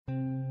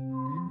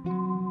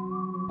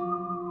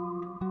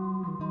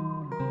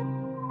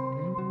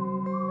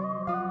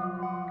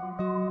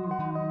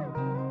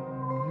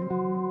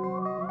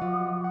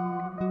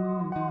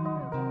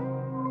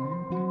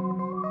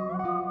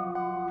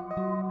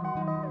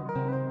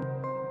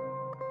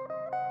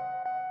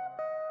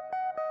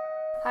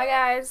Hi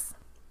guys.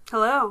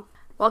 Hello.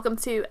 Welcome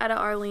to Etta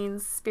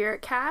Arlene's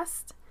Spirit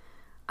Cast.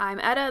 I'm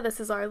Etta, this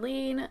is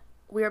Arlene.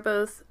 We are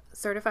both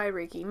certified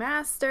Reiki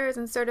masters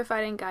and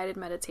certified in guided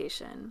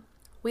meditation.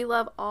 We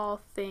love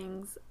all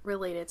things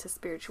related to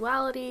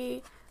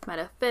spirituality,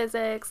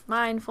 metaphysics,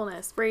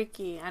 mindfulness,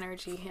 Reiki,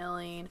 energy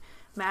healing,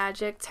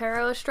 magic,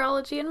 tarot,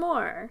 astrology, and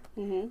more.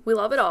 We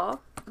love it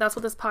all. That's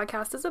what this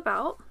podcast is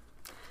about.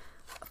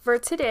 For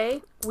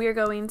today, we are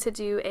going to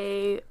do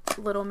a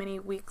little mini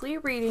weekly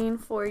reading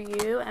for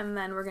you, and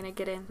then we're going to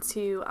get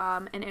into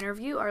an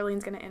interview.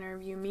 Arlene's going to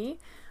interview me.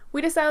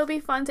 We decided it would be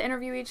fun to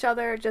interview each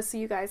other just so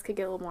you guys could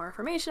get a little more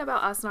information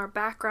about us and our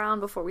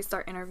background before we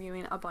start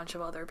interviewing a bunch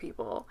of other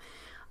people.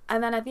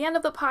 And then at the end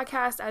of the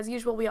podcast, as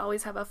usual, we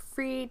always have a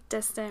free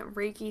distant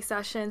Reiki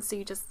session, so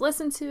you just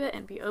listen to it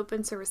and be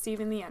open to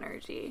receiving the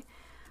energy.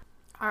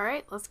 All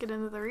right, let's get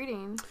into the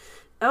reading.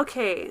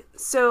 Okay,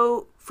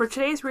 so for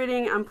today's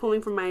reading, I'm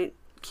pulling from my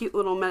cute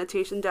little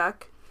meditation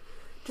deck,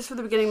 just for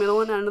the beginning,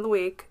 middle, and end of the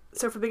week.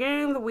 So for the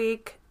beginning of the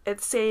week,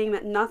 it's saying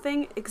that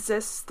nothing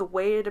exists the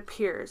way it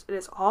appears. It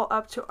is all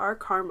up to our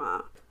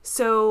karma.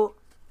 So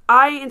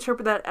I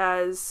interpret that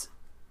as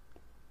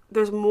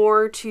there's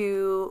more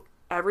to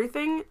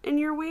everything in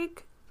your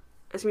week.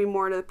 There's going to be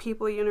more to the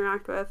people you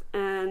interact with,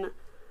 and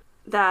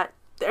that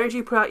the energy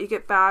you put out, you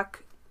get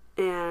back,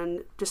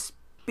 and just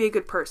be a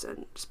good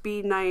person. Just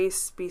be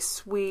nice, be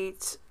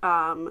sweet.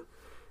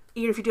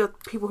 Even if you deal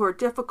with people who are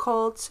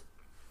difficult,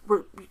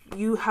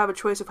 you have a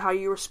choice of how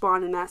you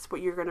respond, and that's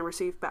what you're going to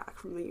receive back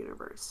from the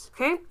universe.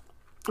 Okay?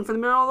 And for the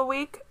middle of the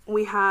week,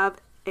 we have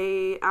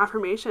a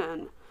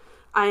affirmation.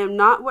 I am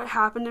not what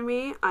happened to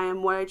me. I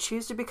am what I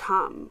choose to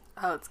become.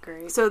 Oh, that's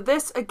great. So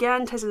this,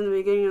 again, ties in the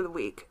beginning of the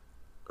week.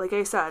 Like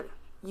I said,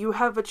 you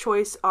have a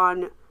choice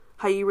on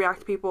how you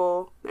react to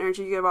people, the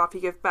energy you give off,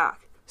 you give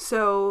back.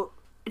 So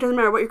it doesn't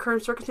matter what your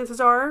current circumstances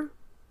are.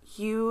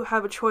 You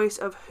have a choice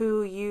of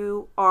who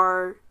you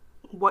are,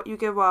 what you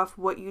give off,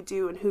 what you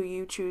do, and who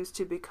you choose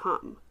to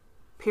become.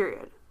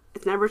 Period.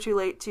 It's never too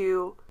late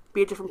to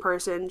be a different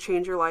person,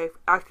 change your life,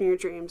 act on your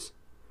dreams.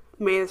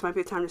 Maybe this might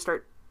be the time to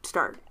start.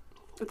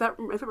 If it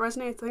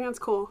resonates, I think that's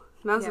cool.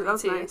 That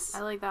was nice.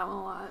 I like that one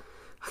a lot.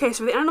 Okay, so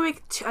for the end of the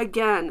week,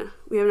 again,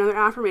 we have another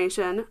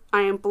affirmation.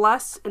 I am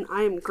blessed and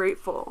I am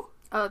grateful.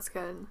 Oh, that's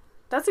good.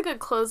 That's a good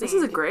closing. This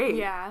is great.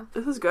 Yeah.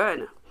 This is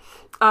good.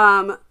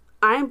 I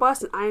am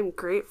blessed and I am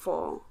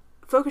grateful.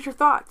 Focus your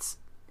thoughts.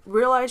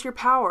 Realize your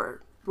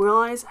power.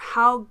 Realize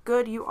how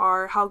good you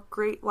are, how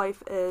great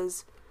life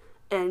is,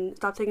 and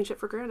stop taking shit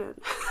for granted.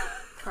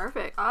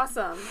 Perfect.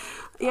 Awesome.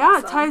 Yeah,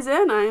 Awesome. It ties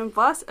in. I am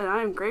blessed and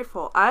I am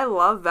grateful. I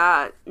love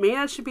that. Maybe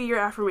that should be your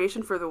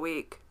affirmation for the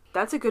week.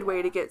 That's a good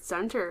way to get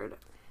centered.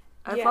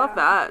 I love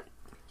that.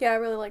 Yeah, I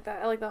really like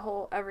that. I like the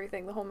whole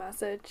everything, the whole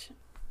message.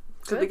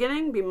 So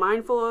beginning, be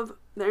mindful of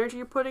the energy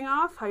you're putting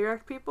off, how you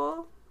react to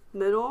people.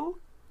 Middle,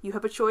 you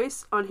have a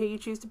choice on who you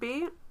choose to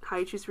be, how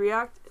you choose to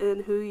react,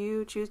 and who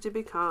you choose to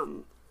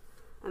become.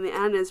 And the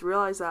end is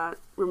realize that.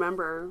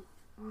 Remember.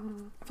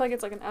 I feel like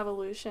it's like an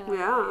evolution.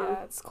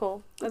 Yeah. It's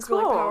cool. That's cool.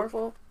 really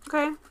powerful.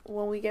 Okay.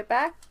 When we get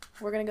back,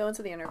 we're going to go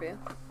into the interview.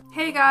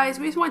 Hey guys,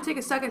 we just want to take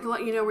a second to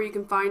let you know where you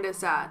can find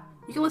us at.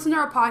 You can listen to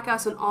our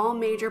podcast on all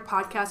major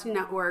podcasting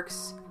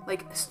networks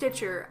like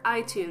Stitcher,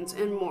 iTunes,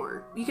 and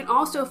more. You can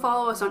also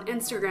follow us on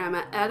Instagram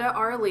at Etta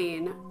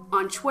Arlene,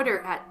 on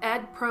Twitter at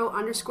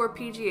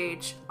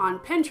edpro_pgh, on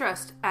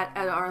Pinterest at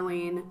Etta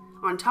Arlene,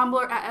 on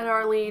Tumblr at Etta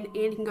Arlene, and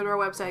you can go to our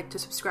website to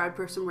subscribe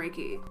for some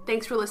Reiki.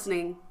 Thanks for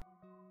listening.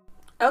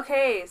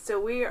 Okay, so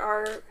we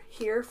are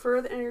here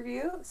for the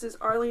interview. This is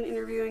Arlene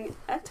interviewing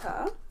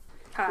Etta.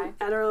 Hi.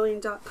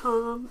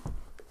 EttaArlene.com,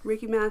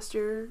 Reiki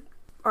master,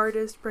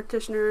 artist,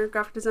 practitioner,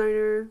 graphic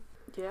designer.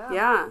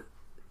 Yeah.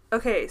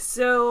 Okay,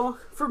 so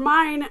for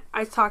mine,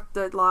 I talked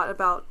a lot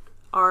about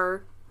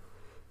our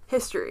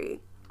history,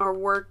 our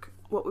work,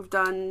 what we've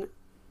done.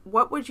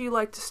 What would you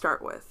like to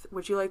start with?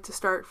 Would you like to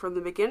start from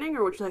the beginning,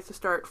 or would you like to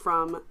start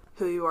from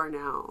who you are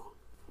now?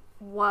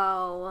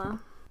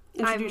 Well,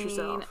 Introduce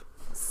yourself.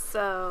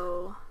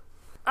 So,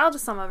 I'll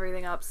just sum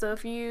everything up. So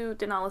if you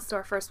did not listen to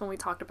our first one, we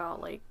talked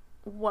about like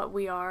what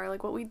we are,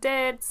 like what we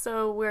did.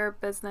 So we're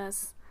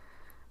business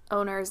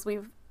owners.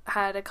 We've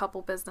had a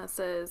couple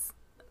businesses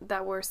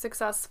that were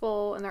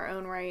successful in their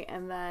own right,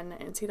 and then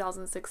in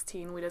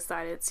 2016 we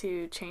decided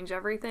to change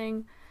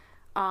everything.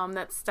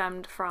 That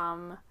stemmed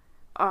from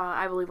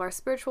I believe our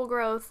spiritual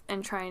growth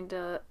and trying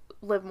to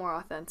live more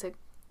authentic.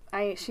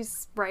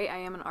 She's right, I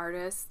am an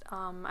artist.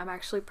 I'm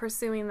actually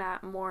pursuing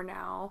that more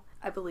now,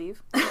 I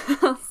believe.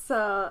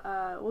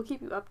 So we'll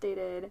keep you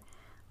updated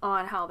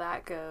on how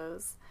that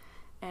goes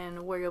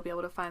and where you'll be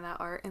able to find that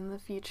art in the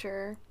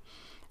future.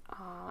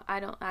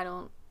 I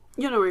don't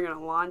You know where you're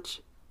gonna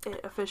launch it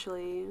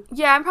officially.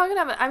 Yeah, I'm probably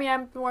gonna have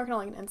I've been working on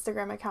like an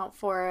Instagram account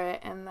for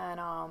it, and then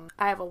I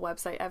have a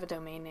website, I have a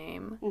domain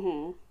name.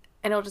 Mm-hmm.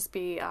 And it'll just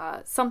be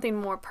something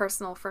more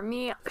personal for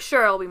me.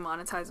 Sure, I'll be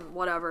monetized and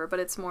whatever, but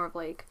it's more of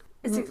like...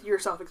 It's your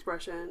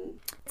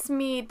self-expression. It's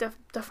me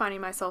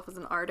defining myself as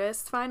an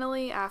artist,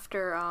 finally,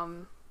 after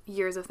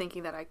years of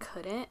thinking that I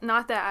couldn't.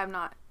 Not that I'm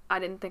not I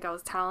didn't think I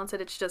was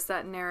talented. It's just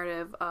that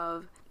narrative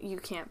of you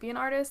can't be an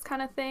artist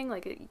kind of thing.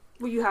 Like,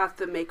 well, you have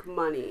to make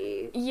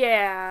money.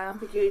 Yeah.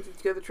 Like you need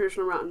to go the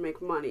traditional route and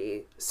make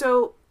money.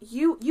 So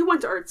you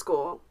went to art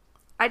school.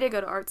 I did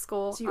go to art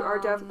school. So you are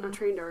definitely a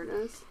trained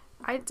artist.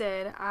 I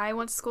did. I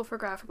went to school for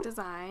graphic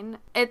design.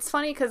 It's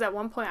funny because at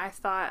one point I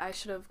thought I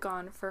should have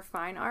gone for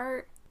fine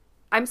art.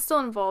 I'm still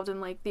involved in,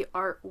 like, the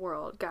art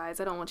world, guys.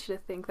 I don't want you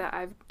to think that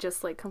I've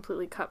just, like,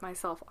 completely cut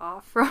myself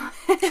off from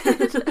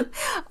it.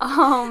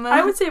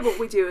 I would say what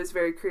we do is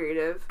very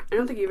creative. I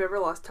don't think you've ever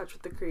lost touch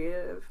with the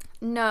creative.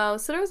 No.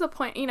 So there was a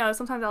point, you know,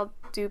 sometimes I'll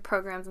do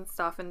programs and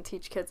stuff and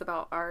teach kids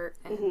about art.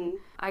 And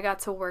I got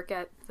to work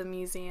at the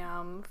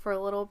museum for a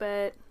little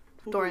bit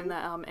during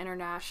the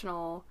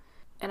international,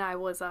 and I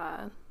was,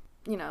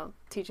 you know,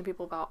 teaching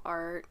people about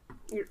art.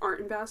 You're an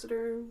art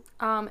ambassador?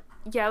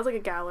 Yeah, it was like a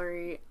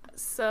gallery.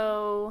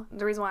 So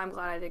the reason why I'm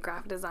glad I did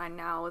graphic design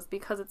now is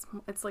because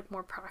it's like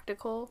more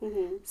practical.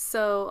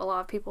 So a lot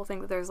of people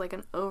think that there's like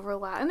an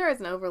overlap, and there is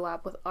an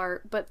overlap with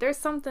art, but there's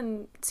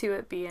something to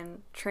it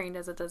being trained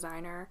as a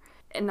designer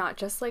and not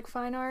just like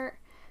fine art,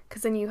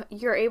 because then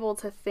you're able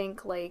to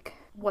think like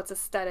what's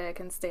aesthetic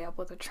and stay up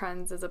with the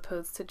trends as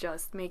opposed to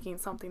just making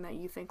something that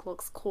you think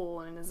looks cool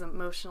and is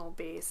emotional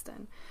based.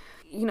 And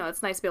you know,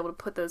 it's nice to be able to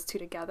put those two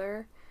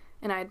together.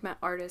 And I had met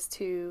artists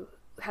who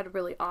had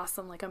really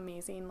awesome, like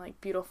amazing, like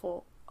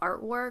beautiful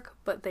artwork,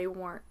 but they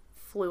weren't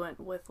fluent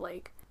with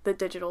like the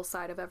digital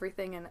side of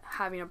everything and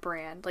having a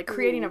brand. Like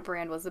creating a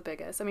brand was the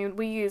biggest. I mean,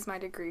 we use my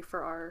degree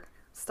for our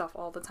stuff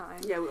all the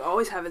time. Yeah, we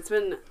always have. It's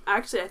been,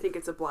 actually, I think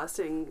it's a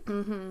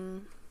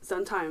blessing.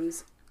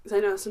 Sometimes, because I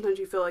know sometimes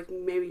you feel like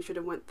maybe you should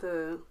have went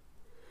the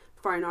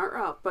fine art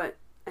route, but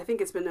I think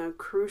it's been a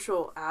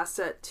crucial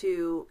asset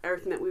to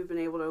everything that we've been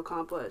able to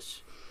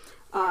accomplish.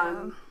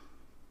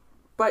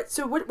 But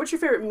so what's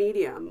your favorite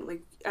medium?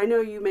 Like, I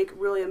know you make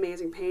really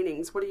amazing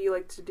paintings. What do you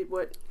like to do?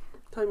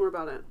 Tell me more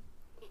about it.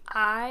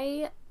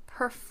 I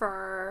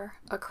prefer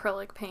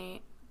acrylic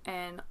paint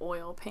and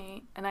oil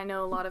paint. And I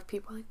know a lot of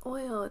people are like,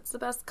 oil, it's the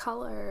best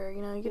color.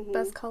 You know, you get the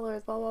best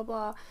colors, blah, blah,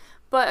 blah.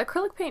 But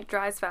acrylic paint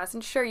dries fast.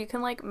 And sure, you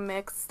can like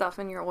mix stuff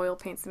in your oil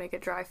paints to make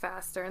it dry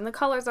faster. And the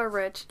colors are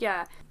rich,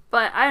 yeah.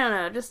 But I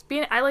don't know,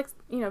 I like,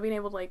 you know, being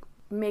able to like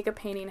make a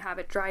painting, have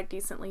it dry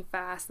decently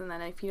fast, and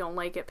then if you don't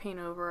like it, paint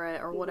over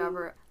it or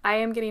whatever. I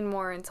am getting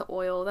more into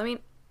oils. I mean,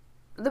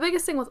 the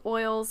biggest thing with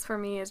oils for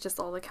me is just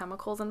all the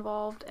chemicals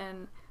involved.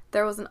 And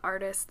there was an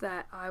artist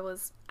that I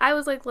was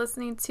like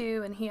listening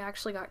to, and he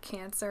actually got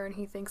cancer, and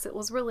he thinks it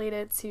was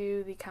related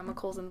to the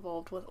chemicals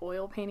involved with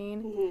oil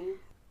painting.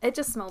 It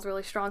just smells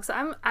really strong.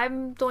 So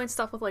I'm doing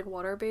stuff with like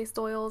water-based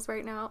oils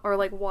right now, or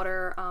like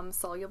water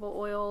soluble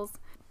oils.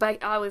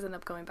 But I always end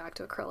up going back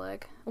to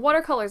acrylic.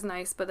 Watercolor's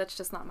nice, but that's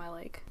just not my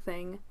like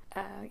thing.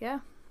 Yeah.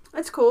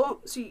 That's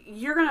cool. So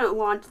you're gonna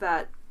launch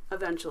that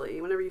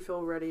eventually, whenever you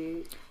feel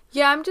ready.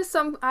 Yeah,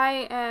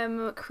 I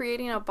am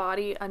creating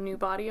a new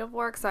body of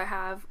work. So I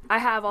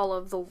have all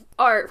of the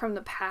art from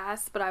the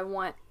past, but I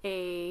want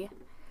a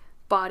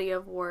body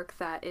of work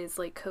that is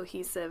like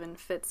cohesive and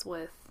fits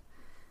with,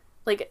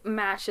 like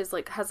matches,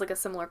 like has like a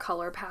similar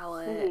color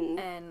palette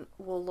and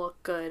will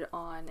look good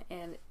on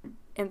an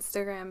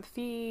Instagram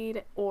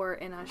feed or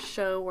in a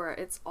show where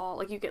it's all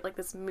like you get like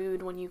this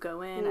mood when you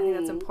go in. I think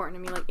that's important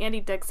to me. Like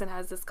Andy Dixon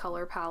has this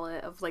color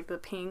palette of like the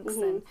pinks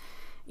and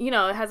you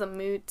know, it has a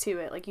mood to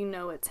it, like you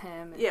know it's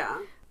him. Yeah.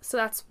 So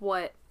that's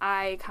what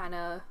I kind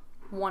of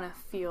want to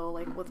feel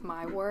like with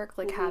my work,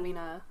 like having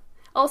a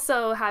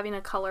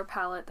color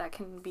palette that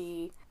can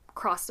be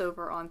crossed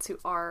over onto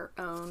our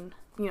own,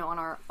 you know, on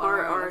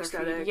our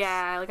aesthetics.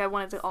 Yeah, like I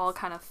want it to all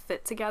kind of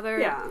fit together.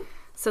 Yeah.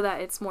 So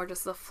that it's more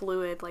just a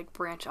fluid, like,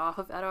 branch off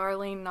of Etta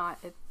Arlene, not,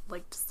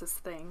 like, just this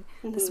thing.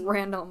 This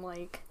random,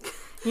 like,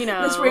 you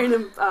know. This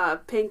random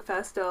pink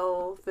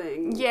pastel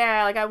thing.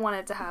 Yeah, like, I want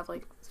it to have,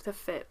 like, to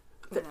fit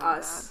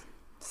us.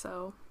 That.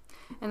 So,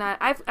 and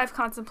I've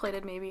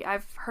contemplated maybe,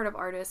 I've heard of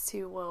artists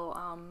who will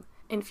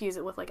infuse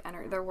it with, like,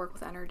 their work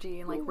with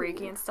energy and, like,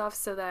 Reiki and stuff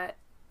so that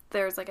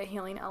there's, like, a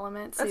healing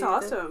element to That's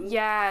awesome.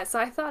 Yeah, so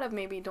I thought of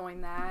maybe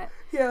doing that.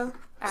 Yeah.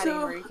 Adding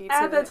Reiki to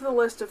add that to the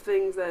list of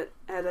things that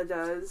Etta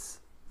does.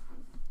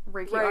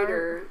 Reiki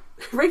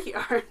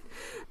art.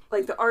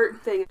 Like the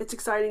art thing, it's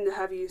exciting to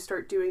have you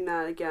start doing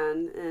that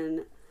again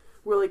and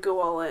really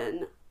go all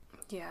in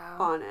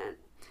on it.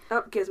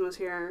 Oh, Gizmo's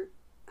here.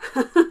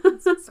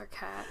 That's our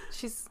cat.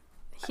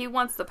 He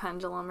wants the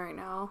pendulum right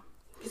now.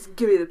 Just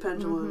give me the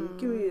pendulum.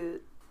 Give me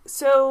it.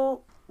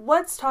 So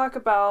let's talk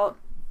about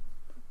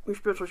your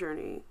spiritual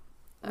journey.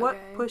 Okay. What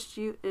pushed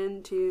you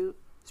into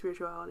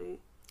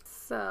spirituality?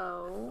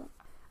 So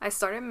I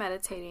started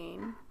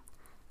meditating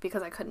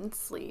because I couldn't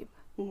sleep.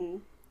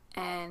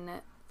 And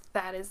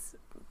that is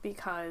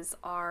because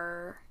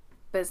our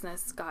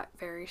business got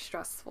very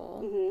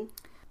stressful.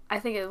 I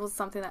think it was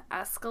something that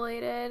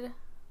escalated.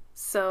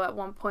 So at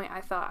one point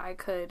I thought I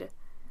could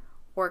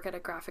work at a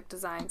graphic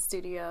design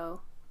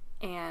studio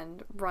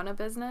and run a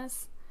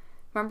business.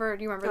 Do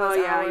you remember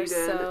those hours? You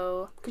did.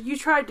 So, 'cause you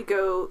tried to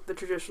go the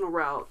traditional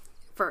route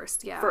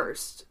first.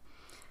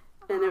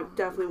 And it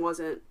definitely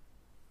wasn't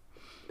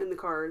in the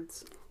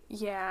cards.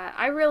 Yeah,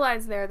 I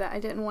realized there that I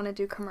didn't want to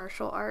do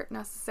commercial art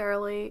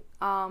necessarily.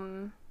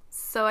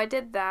 So I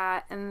did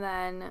that, and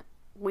then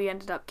we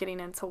ended up getting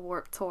into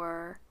Warped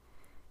Tour,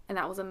 and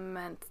that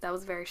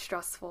was very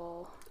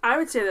stressful. I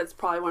would say that's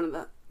probably one of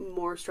the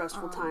more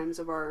stressful times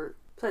of our,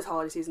 besides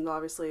holiday seasons,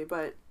 obviously,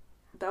 but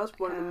that was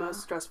one of the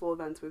most stressful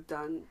events we've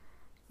done.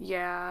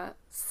 Yeah,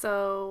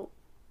 so,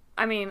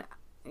 I mean,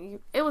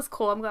 it was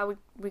cool. I'm glad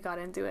we got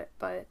into it,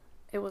 but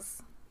it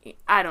was,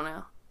 I don't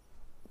know.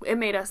 It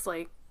made us,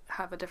 like,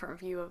 have a different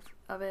view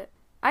of it.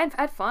 I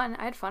had fun.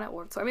 I had fun at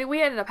Warped Tour. I mean,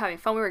 we ended up having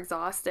fun. We were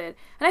exhausted.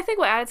 And I think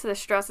what added to the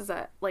stress is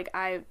that, like,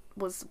 I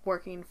was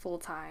working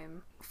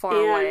full-time, far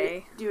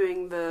away.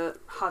 Doing the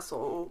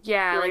hustle.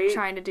 Yeah, right? like,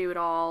 trying to do it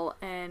all.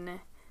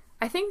 And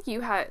I think you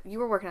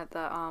were working at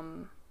the,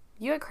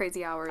 you had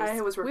crazy hours.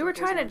 I was working. We were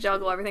trying to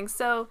juggle everything.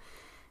 So,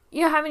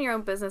 you know, having your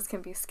own business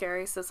can be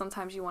scary. So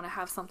sometimes you want to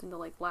have something to,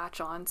 like,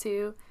 latch on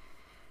to.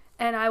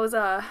 And I was,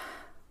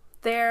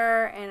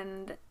 there,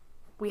 and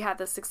we had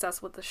the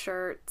success with the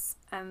shirts,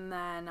 and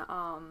then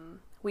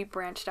we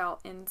branched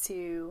out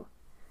into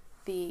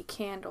the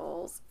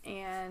candles,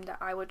 and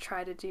I would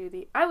try to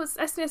do I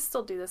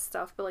still do this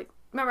stuff, but, like,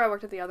 remember I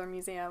worked at the other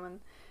museum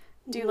and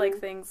do like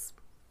things,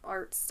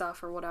 art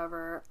stuff or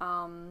whatever,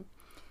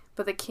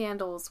 but the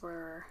candles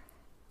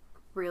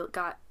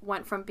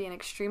went from being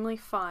extremely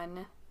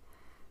fun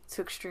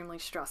to extremely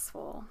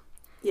stressful.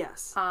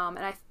 Yes. And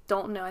I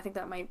don't know, I think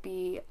that might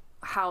be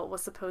how it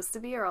was supposed to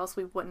be, or else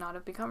we would not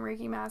have become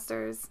Reiki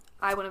Masters.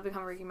 I wouldn't have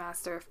become Reiki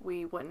Master if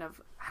we wouldn't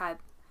have had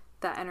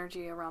that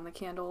energy around the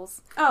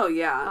candles. Oh,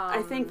 yeah.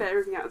 I think that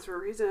everything happens for a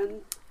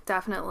reason.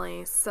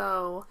 Definitely.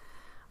 So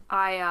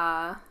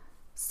I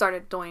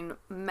started doing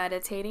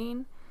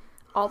meditating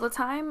all the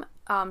time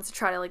to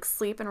try to, like,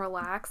 sleep and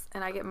relax,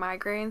 and I get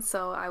migraines,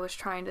 so I was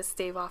trying to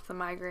stave off the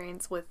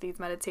migraines with these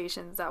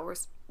meditations that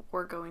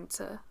were going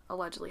to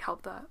allegedly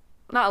help that.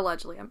 Not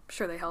allegedly, I'm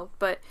sure they help,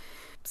 but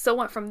so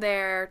went from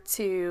there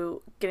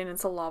to getting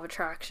into law of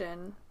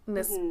attraction. And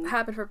this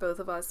happened for both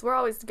of us. We're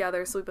always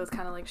together, so we both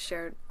kind of, like,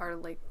 shared our,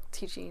 like,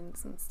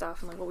 teachings and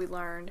stuff and, like, what we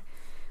learned.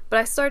 But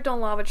I started doing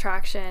law of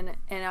attraction,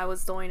 and I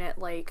was doing it,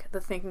 like, the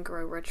Think and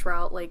Grow Rich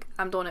route. Like,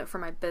 I'm doing it for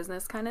my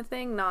business kind of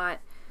thing, not,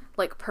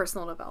 like,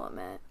 personal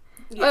development.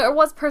 Yeah. It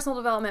was personal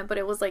development, but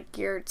it was, like,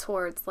 geared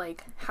towards,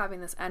 like,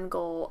 having this end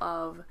goal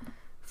of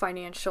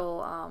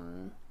financial,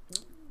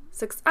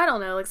 I don't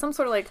know, like, some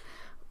sort of, like,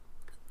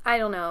 I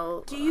don't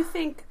know. Do you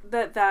think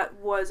that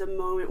was a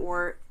moment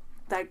where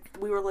that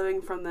we were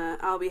living from the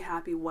I'll be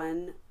happy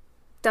when?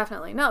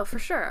 Definitely. No, for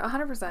sure.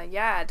 100%.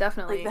 Yeah,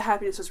 definitely. Like, the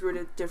happiness was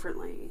rooted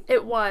differently.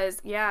 It was.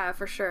 Yeah,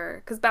 for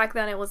sure. Because back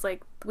then it was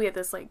like we had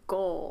this, like,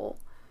 goal.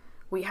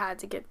 We had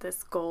to get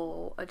this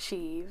goal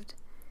achieved.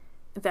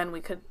 Then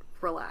we could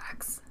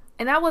relax.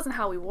 And that wasn't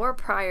how we were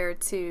prior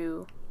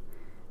to...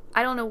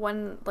 I don't know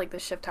when, like, the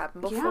shift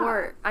happened.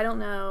 Before, yeah. I don't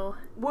know.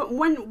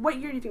 What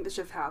year do you think the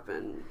shift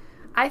happened?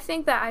 I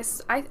think that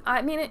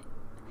I mean,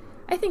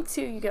 I think,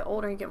 too, you get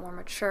older, you get more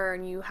mature,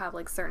 and you have,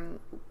 like,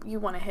 you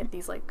want to hit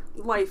these, like...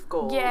 life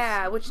goals.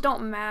 Yeah, which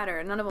don't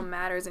matter. None of them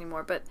matters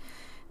anymore, but,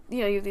 you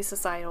know, you have these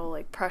societal,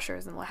 like,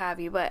 pressures and what have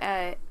you, but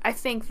I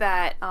think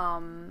that,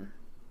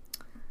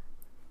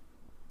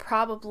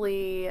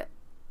 probably,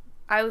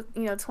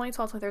 2012,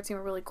 2013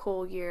 were really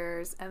cool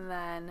years, and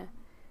then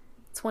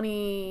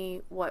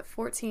 14,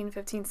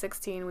 15,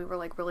 16, we were,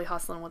 like, really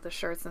hustling with the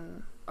shirts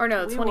we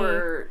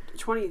were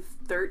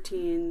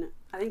 2013,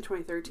 I think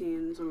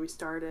 2013 is when we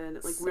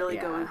started, like, really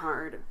going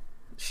hard.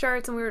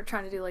 Shirts, and we were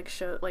trying to do, like,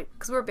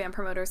 because we were band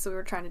promoters, so we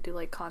were trying to do,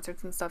 like,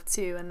 concerts and stuff,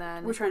 too, and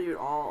then... we're trying to do it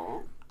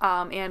all.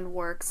 And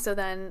work, so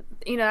then,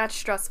 that's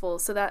stressful,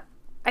 so that,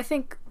 I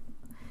think,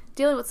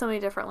 dealing with so many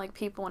different, like,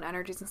 people and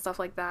energies and stuff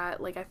like that,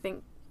 like, I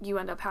think you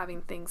end up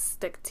having things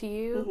stick to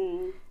you.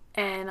 Mm-hmm.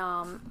 And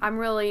I'm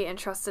really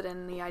interested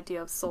in the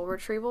idea of soul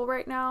retrieval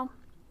right now,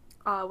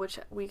 which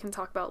we can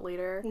talk about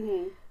later.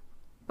 Mm-hmm.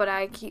 But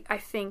I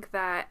think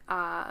that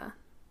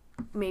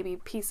maybe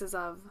pieces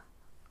of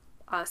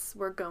us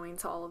were going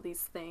to all of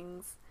these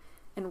things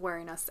and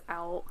wearing us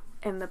out.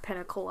 And the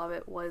pinnacle of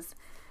it was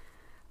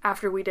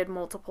after we did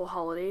multiple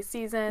holiday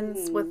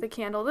seasons with the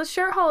candle. The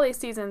short holiday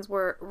seasons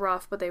were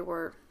rough, but they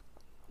were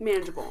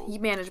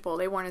manageable.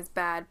 They weren't as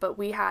bad. But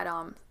we had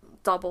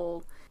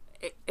double...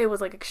 It was,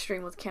 like,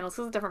 extreme with candles.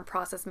 It was a different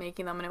process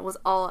making them, and it was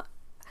all...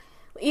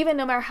 even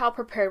no matter how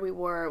prepared we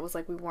were, it was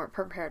like we weren't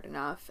prepared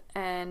enough.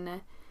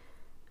 And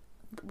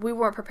we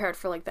weren't prepared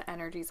for, like, the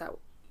energies that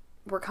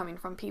were coming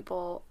from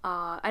people.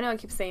 I know I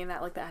keep saying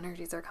that, like, the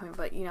energies are coming,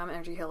 but, I'm an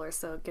energy healer,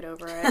 so get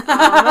over it.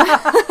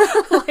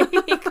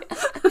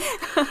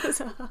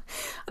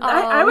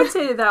 I would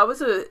say that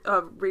was a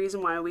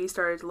reason why we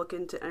started to look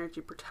into energy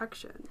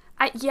protection.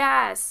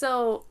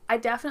 So I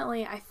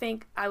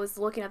think I was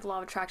looking at the law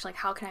of attraction, like,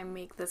 how can I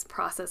make this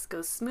process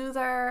go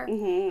smoother?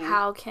 Mm-hmm.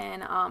 How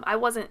can, I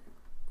wasn't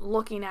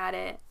looking at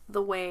it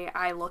the way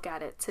I look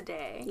at it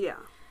today. Yeah.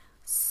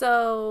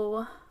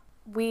 So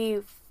we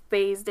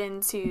phased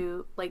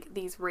into, like,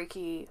 these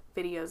Reiki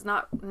videos,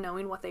 not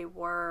knowing what they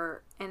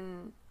were,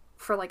 and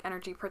for like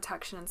energy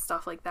protection and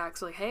stuff like that.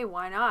 So like, hey,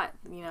 why not?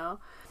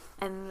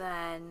 And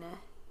then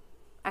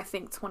I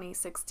think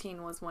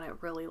 2016 was when it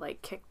really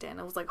like kicked in.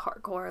 It was like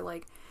hardcore,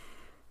 like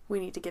we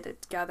need to get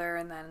it together.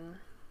 And then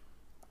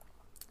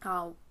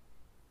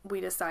we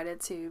decided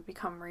to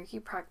become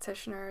Reiki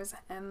practitioners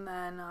and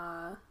then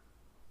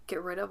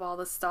get rid of all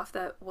the stuff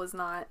that was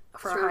not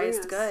for our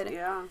highest good.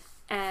 Yeah.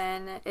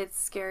 And it's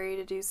scary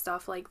to do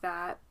stuff like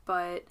that,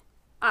 but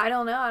I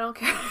don't know. I don't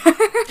care.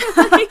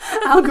 I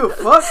don't give a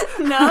fuck.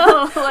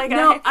 No,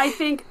 I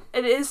think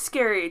it is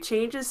scary.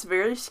 Change is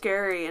very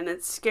scary, and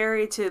it's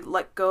scary to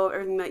let go of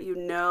everything that you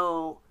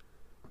know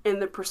in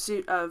the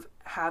pursuit of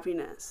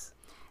happiness.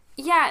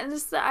 Yeah, and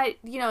just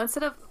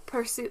instead of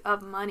pursuit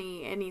of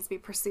money, it needs to be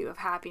pursuit of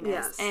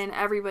happiness. Yes. And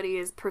everybody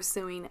is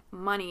pursuing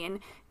money, and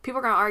people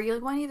are gonna argue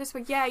like, "Why do you do this?"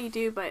 But yeah, you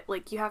do, but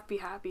like you have to be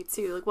happy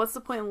too. Like, what's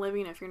the point in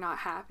living if you're not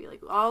happy?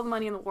 Like, all the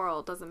money in the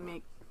world doesn't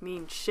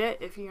mean shit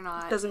if you're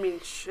not. Doesn't mean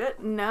shit.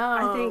 No.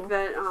 I think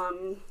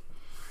that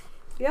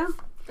yeah,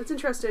 that's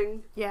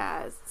interesting.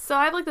 Yeah. So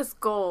I have like this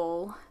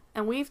goal,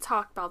 and we've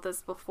talked about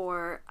this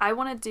before. I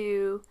want to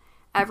do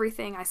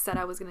everything I said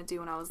I was gonna do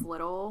when I was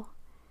little.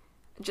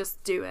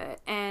 Just do it.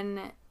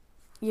 And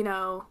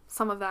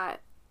some of that,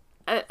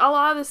 a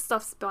lot of this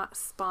stuff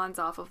spawns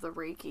off of the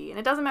Reiki, and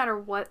it doesn't matter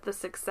what the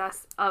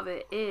success of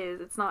it is.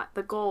 It's not,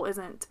 the goal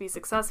isn't to be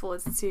successful,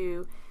 it's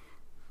to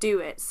do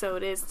it. So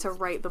it is to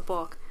write the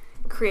book,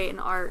 create an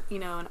art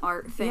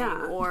thing,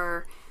 Yeah.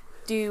 or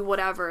do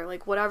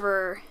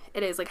whatever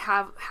it is, like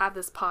have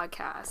this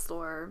podcast,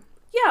 or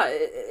Yeah,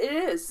 it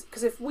is.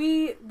 Because if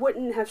we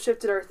wouldn't have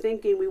shifted our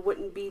thinking, we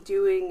wouldn't be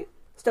doing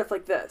stuff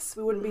like this.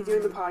 We wouldn't be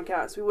doing the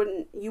podcast. We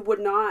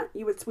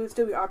would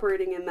still be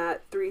operating in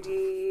that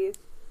 3D,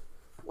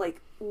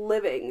 like,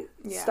 living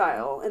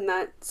style, and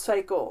that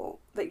cycle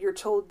that you're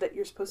told that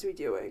you're supposed to be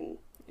doing.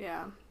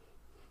 Yeah.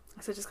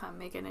 So just kind of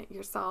making it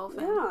yourself.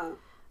 And, Yeah.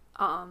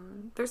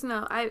 There's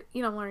no, I'm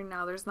learning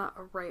now, there's not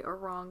a right or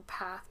wrong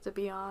path to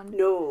be on.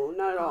 No,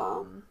 not at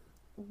all.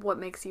 What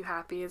makes you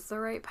happy is the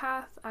right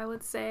path, I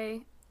would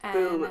say. And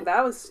Boom.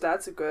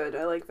 That's a good,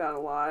 I like that a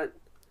lot.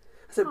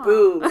 I said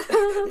boom.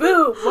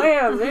 Boom.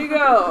 Wham. There you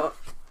go.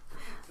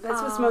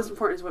 That's what's most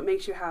important, is what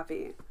makes you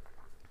happy.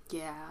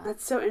 Yeah.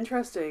 That's so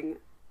interesting.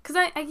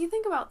 Because you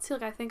think about, too,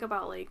 like, I think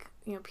about, like,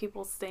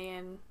 people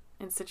staying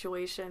in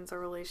situations or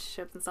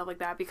relationships and stuff like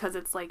that because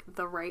it's, like,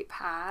 the right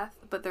path,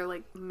 but they're,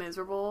 like,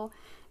 miserable,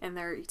 and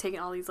they're taking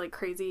all these, like,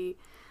 crazy,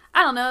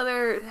 I don't know,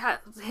 they're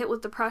hit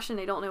with depression,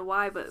 they don't know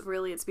why, but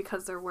really it's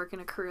because they're working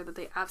a career that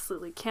they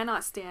absolutely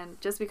cannot stand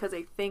just because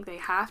they think they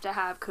have to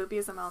have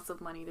copious amounts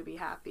of money to be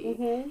happy.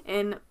 Mm-hmm.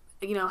 And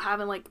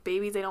having like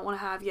babies they don't want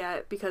to have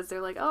yet because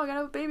they're like, oh, I gotta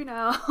have a baby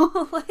now.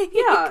 Like,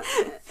 yeah,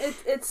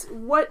 it's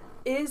what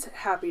is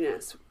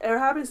happiness.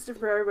 Happiness is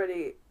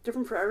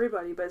different for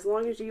everybody. But as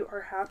long as you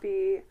are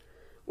happy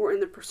or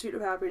in the pursuit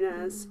of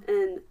happiness,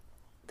 and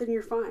then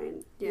you're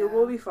fine. Yeah. You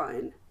will be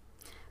fine.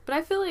 But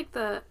I feel like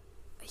the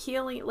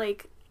healing,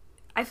 like,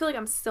 I feel like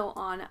I'm still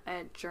on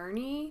a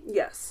journey.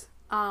 Yes.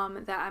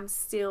 That I'm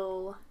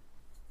still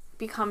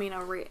becoming a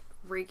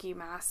Reiki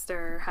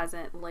master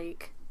hasn't,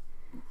 like,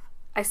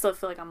 I still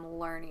feel like I'm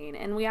learning.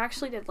 And we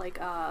actually did, like,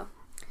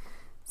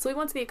 so we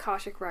went to the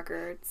Akashic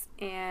Records,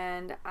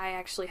 and I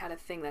actually had a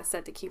thing that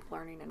said to keep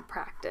learning and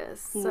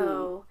practice.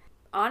 So,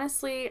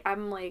 honestly,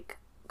 I'm, like,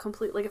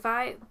 like, if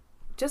I,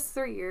 just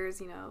 3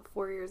 years,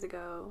 4 years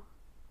ago,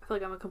 I feel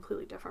like I'm a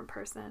completely different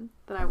person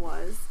than I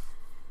was.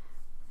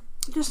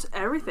 Just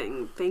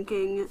everything.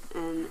 Thinking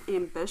and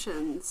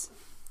ambitions.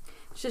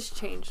 It's just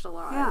changed a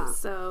lot. Yeah.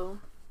 So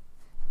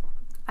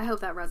I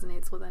hope that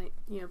resonates with any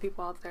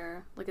people out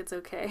there. Like, it's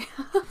okay.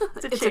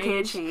 It's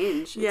okay to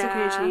change. Yeah. It's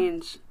okay to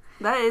change.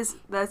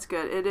 That's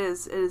good. It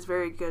is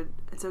very good.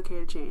 It's okay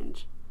to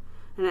change.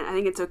 And I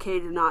think it's okay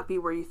to not be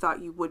where you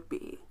thought you would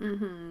be.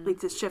 Mm-hmm. Like,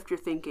 to shift your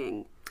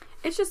thinking.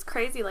 It's just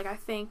crazy. Like, I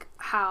think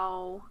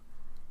how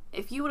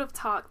if you would have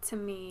talked to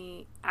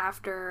me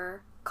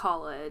after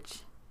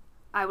college,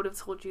 I would have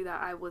told you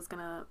that I was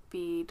going to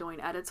be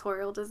doing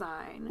editorial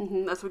design.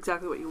 Mm-hmm. That's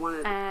exactly what you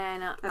wanted.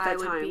 And I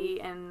would be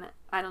in,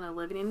 I don't know,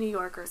 living in New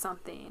York or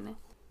something.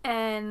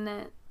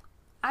 And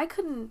I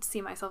couldn't see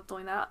myself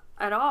doing that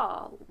at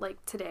all,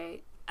 like,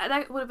 today.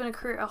 That would have been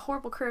a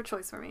horrible career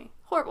choice for me.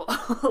 Horrible.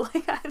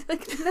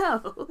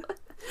 No.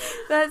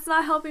 That's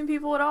not helping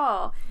people at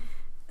all.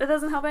 It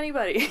doesn't help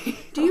anybody.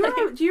 Do you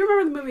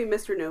remember the movie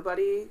Mr.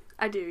 Nobody?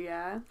 I do,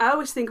 yeah. I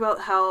always think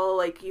about how,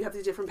 like, you have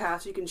these different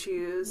paths you can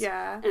choose.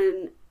 Yeah.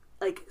 And,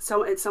 like,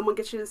 someone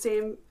gets you the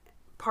same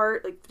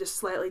part, like, just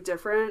slightly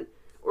different,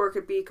 or it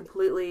could be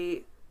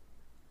completely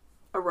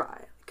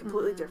awry,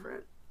 completely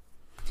different.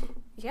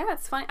 Yeah,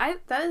 it's funny.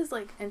 That is,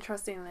 like,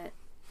 interesting that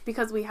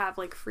because we have,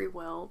 like, free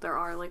will, there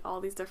are, like,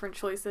 all these different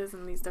choices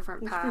and these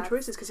different paths. Different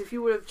choices, because if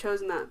you would have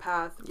chosen that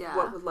path,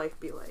 what would life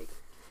be like?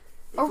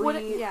 Or would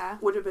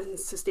have been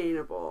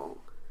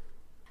sustainable.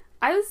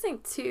 I always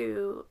think,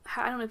 too,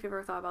 I don't know if you've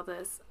ever thought about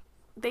this.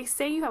 They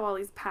say you have all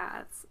these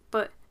paths,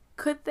 but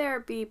could there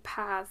be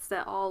paths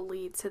that all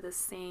lead to the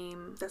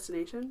same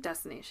destination?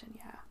 Destination,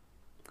 yeah.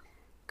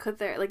 could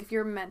there, like, if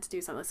you're meant to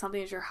do something, like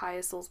something is your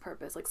highest soul's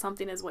purpose, like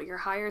something is what your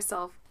higher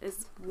self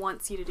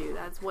wants you to do,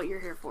 that's what you're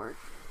here for,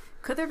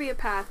 could there be a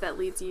path that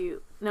leads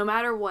you, no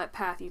matter what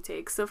path you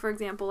take? So, for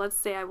example, let's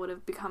say I would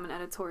have become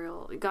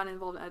gotten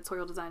involved in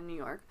editorial design in New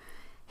York,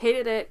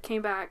 hated it,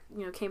 came back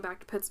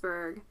to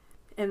Pittsburgh,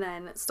 and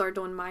then started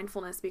doing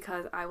mindfulness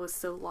because I was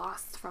so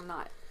lost from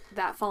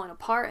that falling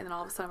apart, and then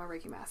all of a sudden I'm a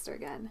Reiki master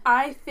again.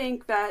 I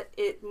think that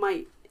it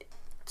might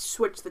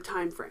switch the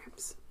time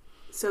frames.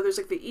 So there's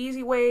like the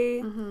easy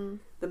way,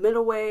 the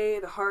middle way,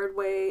 the hard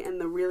way,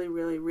 and the really,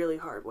 really, really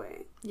hard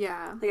way.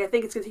 Yeah. Like, I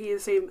think it's going to take you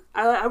the same...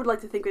 I would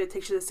like to think that it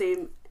takes you the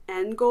same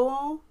end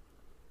goal,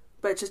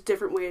 but it's just a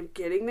different way of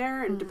getting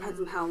there, and it depends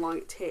on how long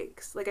it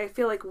takes. Like, I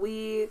feel like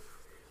the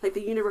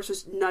universe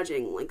was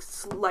nudging, like,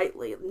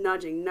 slightly,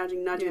 nudging, yeah.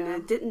 And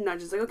it didn't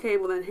nudge. It's like, okay,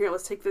 well then here,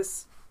 let's take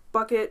this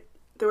bucket,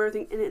 throw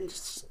everything in it, and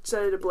just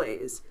set it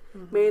ablaze.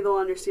 Maybe they'll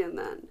understand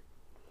that.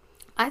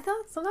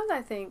 Sometimes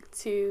I think,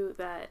 too,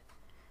 that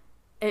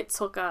it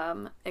took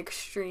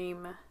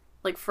extreme,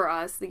 like, for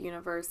us, the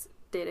universe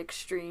did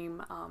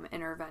extreme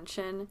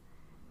intervention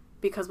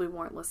because we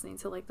weren't listening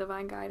to, like,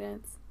 divine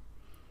guidance.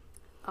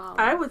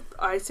 I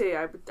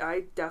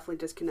definitely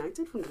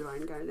disconnected from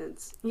divine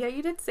guidance. Yeah,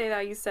 you did say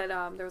that. You said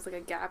there was, like,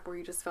 a gap where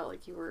you just felt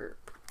like you were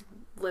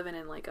living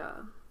in, like,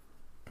 a...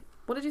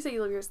 What did you say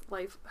you live your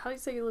life... How do you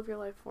say you live your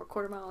life for a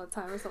quarter mile at a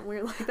time or something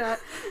weird like that?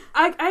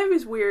 I have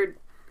these weird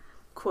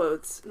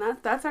quotes, and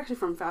that's actually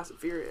from Fast and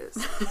Furious.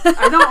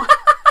 I don't...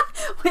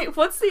 Wait,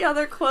 what's the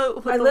other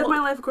quote? I live my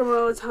life a quarter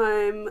mile at a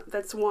time.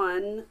 That's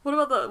one. What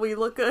about we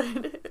look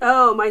good?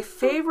 Oh, my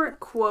favorite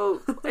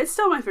quote. It's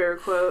still my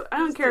favorite quote. I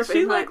don't care if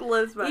she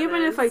lives by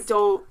even this. If I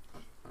don't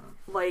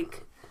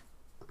like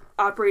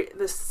operate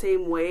the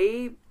same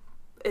way.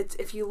 It's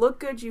if you look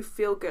good, you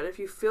feel good. If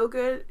you feel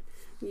good,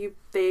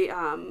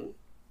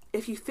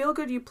 if you feel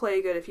good, you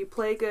play good. If you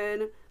play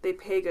good, they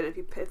pay good.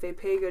 If they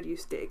pay good, you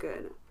stay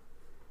good.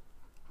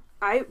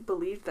 I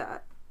believe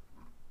that.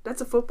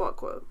 That's a football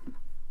quote.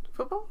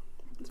 Football?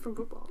 It's from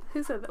football.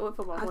 Who said that? What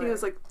football? I think it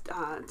was like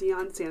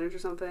Deion Sanders or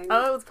something.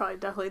 Oh, it's probably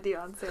definitely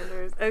Deion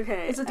Sanders.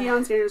 Okay. It's a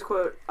Deion Sanders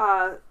quote.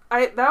 That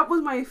was one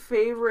of my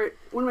favorite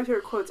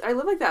quotes. I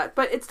live like that,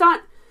 but it's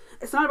not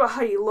about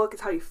how you look,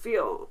 it's how you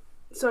feel.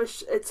 So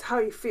it's how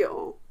you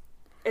feel.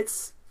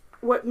 It's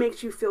what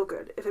makes you feel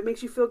good. If it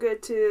makes you feel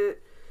good to,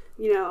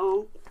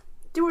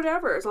 do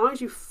whatever, as long as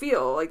you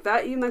feel like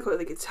that, even that quote,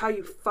 like, it's how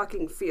you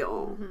fucking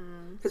feel.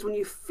 Because when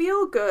you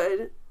feel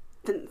good,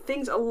 then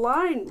things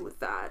align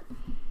with that.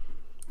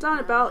 It's not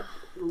about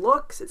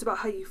looks, it's about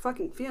how you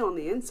fucking feel on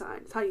the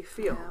inside. It's how you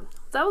feel. Yeah.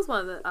 That was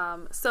one of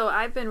the so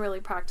I've been really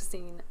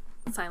practicing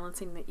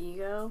silencing the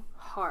ego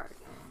hard.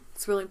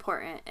 It's really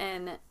important,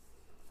 and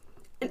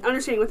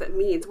understanding what that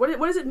means. What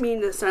does it mean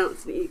to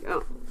silence the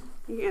ego?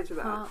 You can answer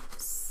that.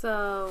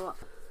 So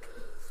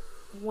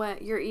when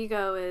your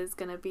ego is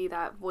going to be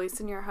that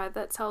voice in your head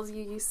that tells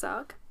you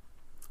suck.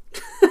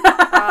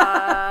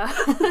 That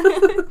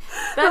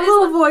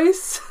little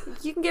voice.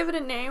 You can give it a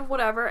name,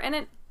 whatever,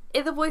 and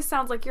the voice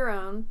sounds like your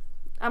own.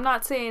 I'm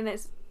not saying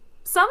this.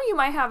 Some of you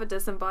might have a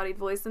disembodied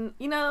voice, and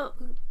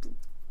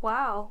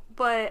wow.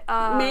 But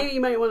maybe you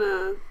might want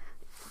to.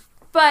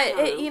 But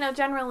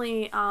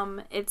generally,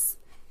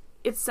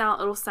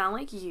 it'll sound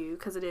like you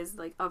because it is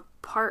like a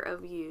part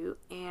of you,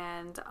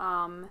 and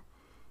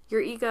your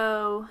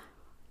ego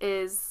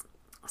is.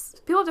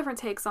 People have different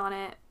takes on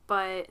it,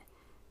 but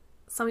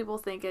some people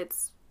think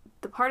it's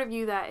the part of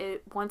you that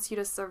it wants you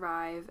to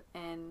survive,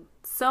 and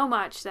so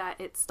much that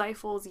it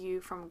stifles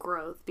you from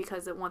growth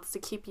because it wants to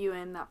keep you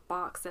in that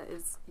box that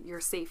is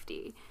your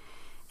safety.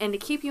 And to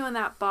keep you in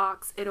that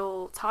box,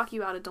 it'll talk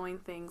you out of doing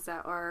things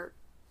that are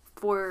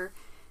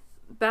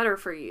better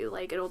for you.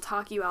 Like, it'll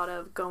talk you out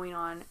of going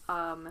on,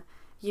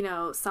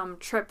 some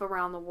trip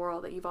around the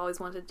world that you've always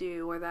wanted to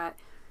do, or that,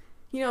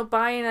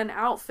 buying an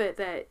outfit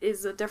that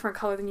is a different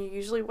color than you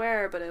usually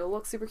wear, but it'll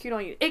look super cute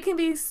on you. It can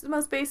be the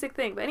most basic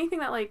thing, but anything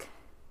that, like,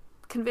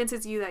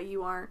 convinces you that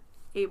you aren't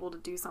able to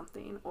do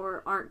something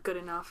or aren't good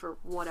enough or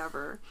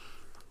whatever.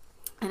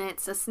 And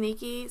it's a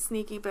sneaky,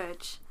 sneaky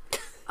bitch.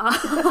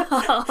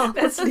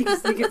 That sneaky,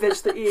 sneaky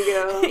bitch, the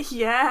ego.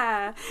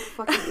 Yeah.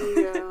 Fucking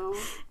ego.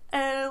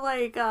 And,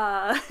 like,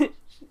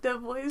 the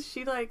voice,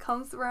 she, like,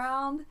 comes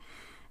around,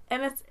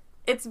 and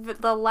it's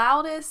the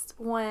loudest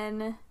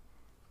when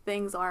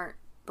things aren't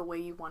the way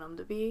you want them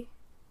to be,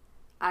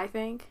 I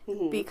think,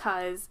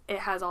 because it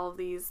has all of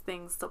these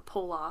things to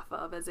pull off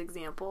of as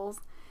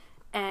examples.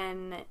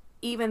 And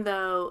even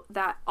though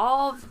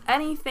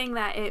anything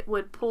that it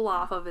would pull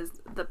off of is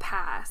the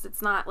past,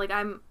 it's not, like,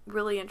 I'm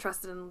really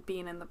interested in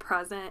being in the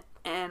present,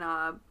 and,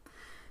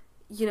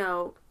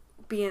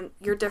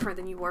 you're different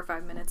than you were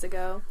 5 minutes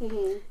ago.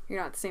 You're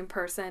not the same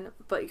person,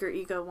 but your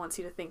ego wants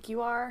you to think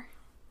you are.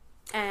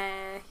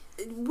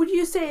 Would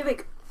you say,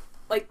 like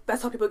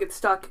that's how people get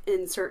stuck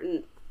in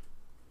certain,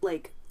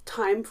 like,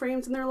 time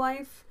frames in their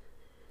life?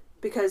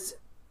 Because,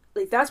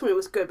 like, that's when it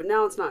was good, but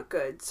now it's not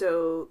good,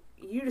 so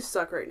you just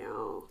suck right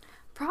now.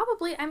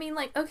 Probably. I mean,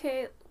 like,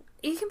 okay,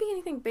 it can be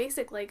anything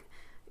basic, like,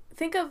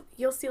 think of,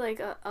 you'll see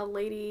like a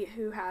lady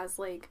who has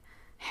like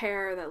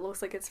hair that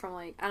looks like it's from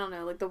like, I don't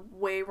know, like the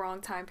way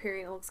wrong time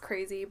period. It looks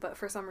crazy, but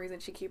for some reason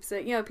she keeps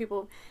it. You know,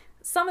 people,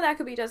 some of that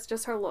could be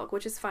just her look,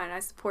 which is fine. I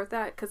support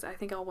that because I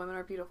think all women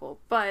are beautiful.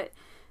 But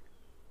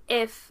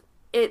if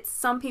it's,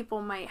 some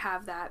people might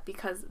have that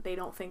because they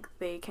don't think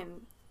they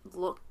can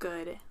look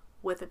good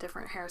with a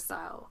different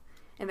hairstyle.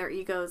 And their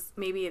egos,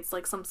 maybe it's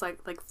like some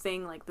like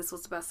thing, like this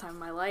was the best time of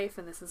my life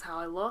and this is how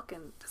I look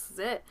and this is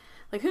it.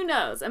 Like, who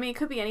knows? I mean, it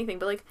could be anything,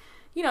 but like,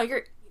 you know,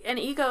 an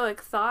egoic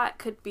thought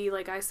could be,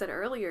 like I said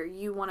earlier,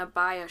 you want to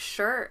buy a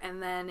shirt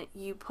and then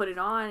you put it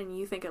on and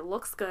you think it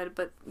looks good,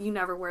 but you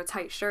never wear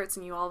tight shirts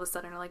and you all of a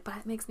sudden are like, but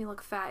it makes me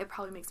look fat. It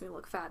probably makes me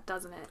look fat,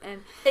 doesn't it?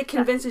 And it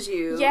convinces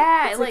you.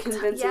 Yeah. It's like, a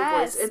convincing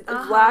yes,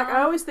 voice. Lack,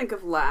 I always think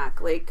of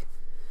lack. Like,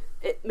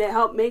 it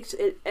makes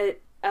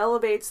it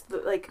elevates,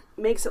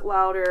 makes it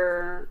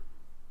louder,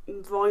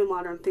 volume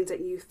louder on things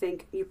that you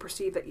think, you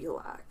perceive that you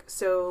lack.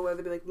 So whether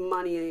it be like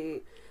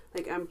money,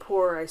 like I'm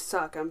poor, I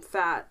suck, I'm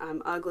fat,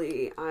 I'm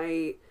ugly,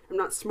 I'm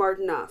not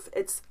smart enough.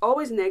 It's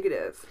always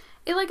negative.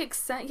 It like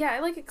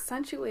it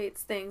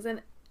accentuates things.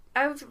 And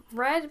I've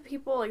read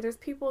people, like there's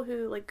people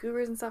who like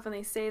gurus and stuff, and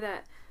they say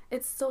that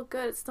it's still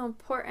good, it's still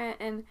important,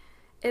 and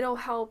it'll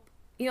help,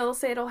 you know, they'll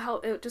say it'll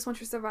help, it just wants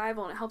your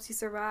survival and it helps you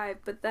survive.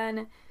 But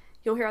then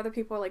you'll hear other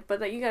people are like, but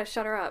that you gotta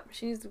shut her up,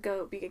 she needs to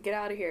get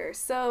out of here.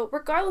 So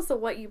regardless of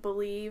what you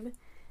believe,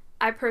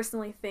 I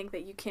personally think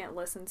that you can't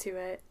listen to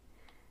it.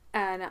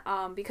 And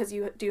because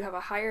you do have a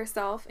higher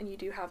self and you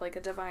do have like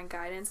a divine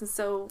guidance. And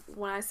so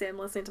when I say I'm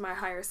listening to my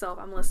higher self,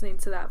 I'm listening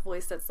to that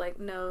voice that's like,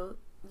 no,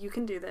 you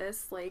can do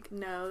this. Like,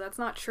 no, that's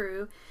not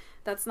true.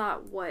 That's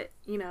not what,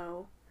 you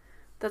know,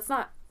 that's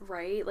not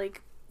right.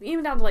 Like,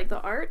 even down to like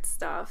the art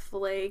stuff,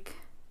 like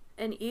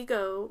an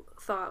ego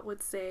thought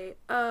would say,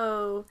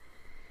 oh,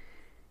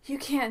 you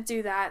can't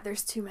do that,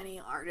 there's too many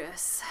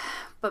artists.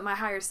 But my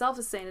higher self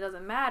is saying it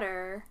doesn't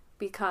matter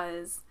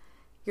because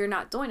you're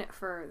not doing it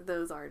for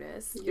those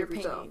artists. You're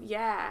painting,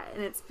 yeah,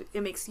 and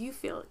it makes you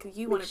feel it because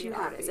you want to be an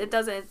artist. It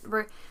doesn't,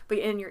 but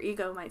and your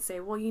ego might say,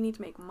 well, you need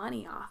to make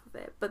money off of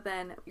it. But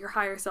then your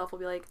higher self will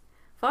be like,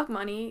 fuck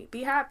money,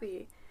 be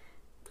happy,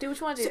 do what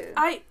you want to do.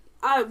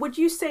 I would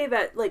you say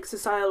that like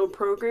societal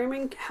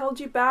programming held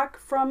you back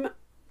from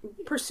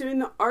pursuing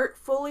the art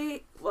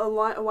fully a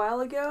while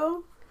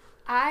ago?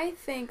 I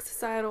think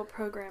societal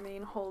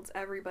programming holds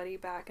everybody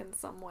back in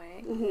some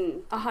way.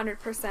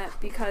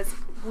 100%, because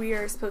we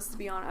are supposed to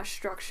be on a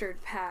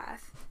structured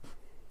path.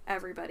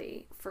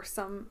 Everybody.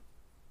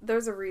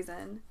 There's a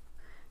reason.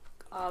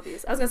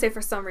 Obvious. I was going to say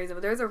for some reason,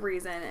 but there's a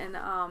reason.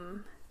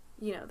 And,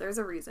 you know, there's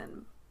a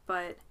reason.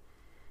 But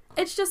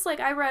it's just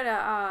like, I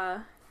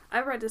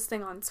read this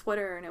thing on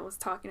Twitter and it was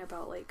talking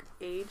about like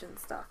age and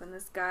stuff. And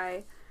this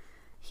guy,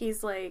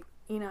 he's like,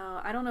 you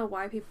know, I don't know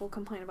why people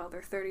complain about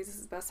their 30s. This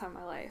is the best time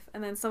of my life.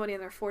 And then somebody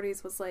in their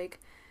 40s was like,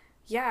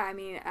 yeah, I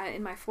mean,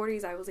 in my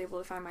 40s, I was able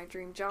to find my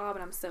dream job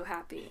and I'm so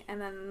happy. And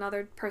then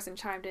another person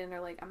chimed in. They're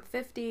like, I'm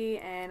 50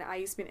 and I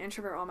used to be an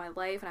introvert all my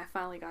life and I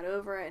finally got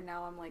over it. And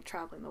now I'm like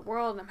traveling the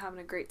world and I'm having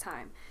a great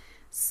time.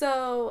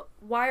 So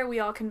why are we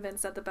all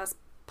convinced that the best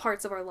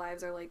parts of our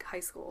lives are like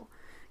high school?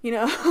 You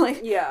know, like,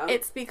 yeah,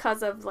 it's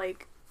because of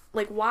like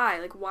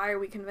why are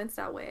we convinced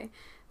that way?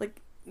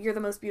 Like, you're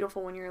the most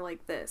beautiful when you're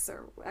like this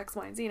or X,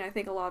 Y, and Z. And I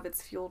think a lot of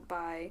it's fueled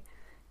by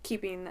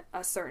keeping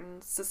a certain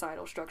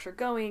societal structure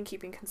going,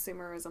 keeping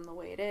consumerism the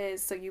way it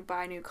is. So you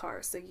buy new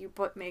cars, so you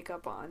put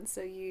makeup on,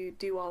 so you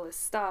do all this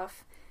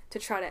stuff to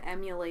try to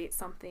emulate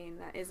something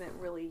that isn't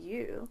really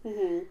you.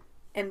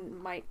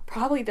 And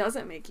probably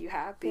doesn't make you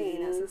happy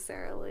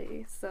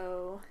necessarily.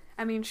 So,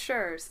 I mean,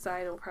 sure,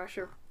 societal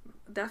pressure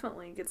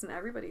definitely gets in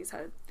everybody's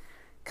head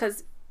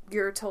because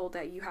you're told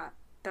that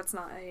that's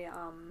not a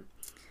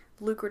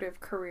lucrative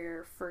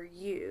career for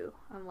you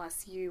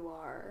unless you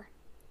are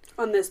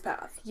on this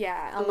path.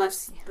 Yeah,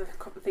 unless the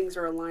things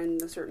are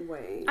aligned in a certain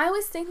way. I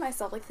always think to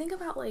myself, like, think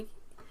about, like,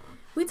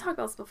 we talked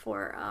about this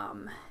before,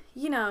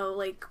 you know,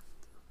 like,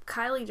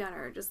 Kylie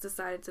Jenner just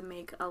decided to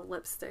make a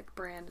lipstick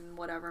brand and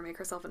whatever, make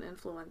herself an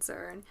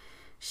influencer, and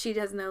she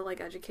has no,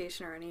 like,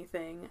 education or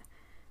anything.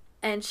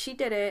 And she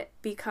did it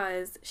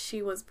because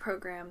she was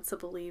programmed to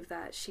believe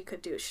that she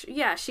could do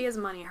it. She has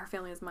money, her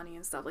family has money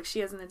and stuff. Like, she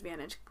has an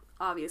advantage,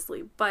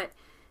 obviously. But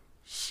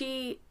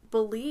she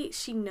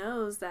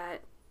knows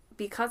that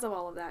because of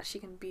all of that, she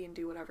can be and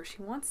do whatever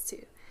she wants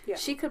to. Yeah.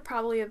 She could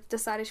probably have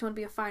decided she wanted to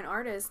be a fine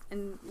artist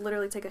and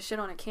literally take a shit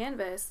on a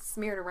canvas,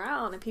 smear it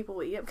around, and people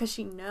will eat it because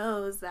she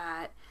knows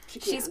that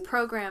she's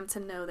programmed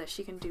to know that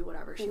she can do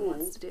whatever she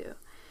wants to do.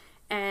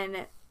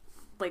 And,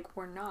 like,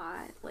 we're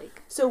not,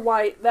 like... So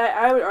why... that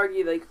I would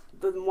argue, like,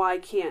 then why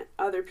can't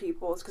other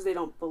people? It's because they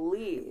don't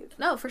believe.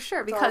 No, for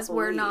sure. Because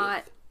we're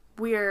not...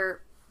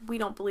 We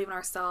don't believe in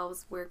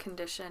ourselves. We're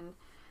conditioned.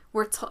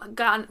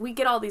 We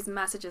get all these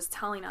messages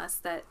telling us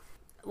that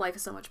life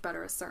is so much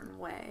better a certain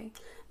way.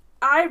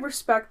 I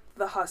respect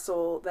the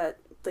hustle that,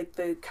 like,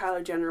 the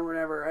Kylie Jenner or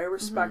whatever. I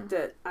respect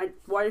it.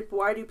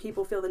 Why do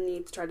people feel the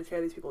need to try to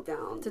tear these people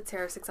down? To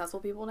tear successful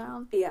people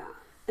down? Yeah.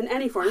 In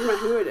any form, no matter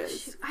who it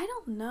is. I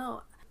don't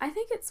know. I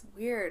think it's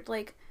weird.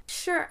 Like,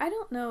 sure, I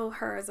don't know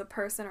her as a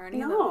person or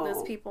any of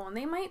those people, and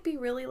they might be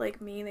really,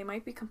 like, mean. They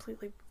might be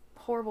completely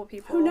horrible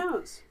people. Who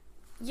knows?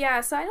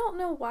 Yeah, so I don't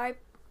know why,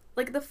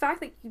 like, the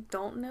fact that you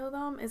don't know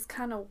them is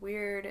kind of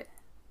weird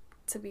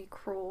to be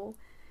cruel.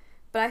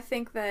 But I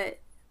think that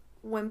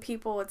when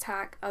people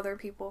attack other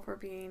people for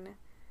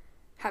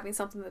having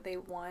something that they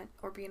want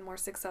or being more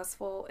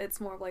successful,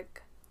 it's more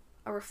like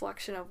a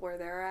reflection of where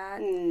they're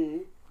at.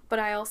 But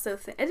I also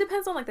think it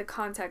depends on, like, the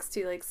context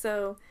too. Like,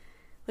 so,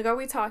 like, are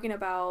we talking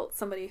about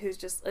somebody who's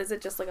just, is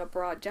it just like a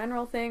broad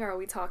general thing, or are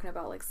we talking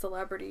about, like,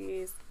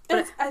 celebrities?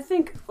 But I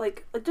think,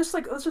 like, just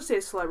like, let's just say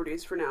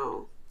celebrities for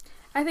now.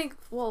 I think,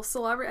 well,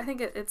 celebrity, I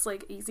think it's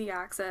like easy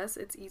access.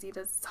 It's easy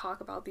to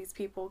talk about these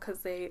people because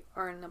they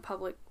are in a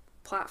public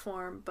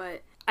platform.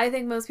 But I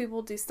think most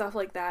people do stuff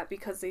like that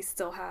because they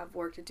still have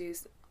work to do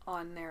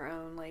on their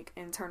own, like,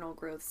 internal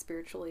growth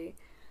spiritually.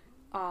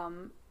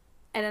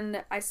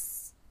 And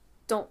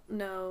don't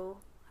know,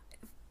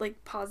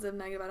 like, positive,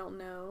 negative, I don't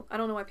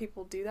know why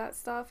people do that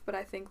stuff, but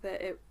I think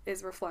that it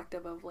is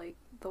reflective of, like,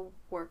 the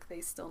work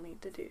they still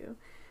need to do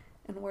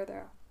and where they're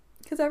at.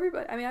 Because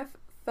everybody, I mean, I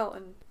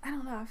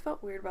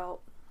felt weird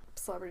about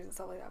celebrities and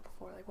stuff like that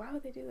before. Like, why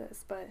would they do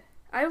this? But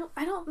I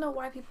don't know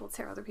why people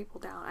tear other people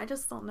down. I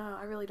just don't know.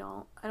 I really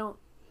don't. I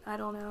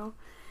don't know.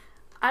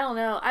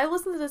 I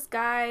listened to this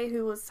guy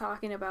who was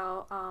talking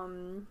about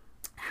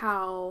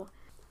how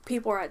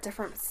people are at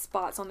different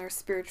spots on their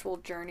spiritual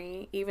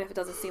journey, even if it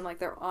doesn't seem like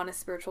they're on a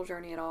spiritual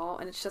journey at all,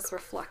 and it's just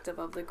reflective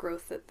of the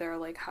growth that their,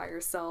 like, higher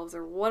selves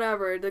or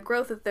whatever, the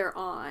growth that they're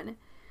on.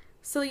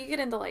 So you get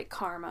into, like,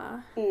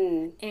 karma.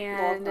 And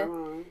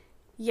karma.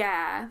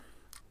 Yeah.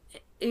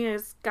 You know,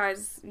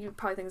 guys, you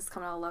probably think this is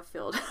coming out of left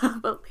field,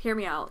 but hear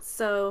me out.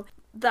 So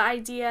the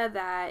idea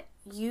that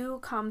you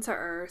come to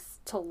Earth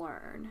to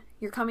learn.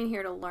 You're coming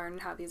here to learn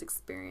and have these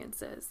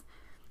experiences,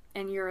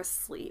 and you're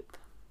asleep.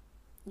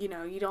 You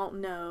know, you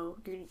don't know.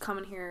 You're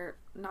coming here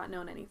not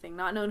knowing anything,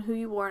 not knowing who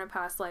you were in a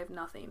past life,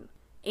 nothing.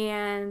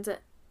 And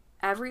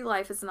every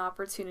life is an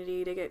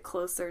opportunity to get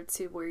closer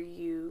to where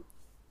you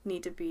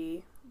need to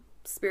be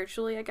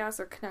spiritually, I guess,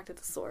 or connected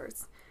to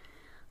Source.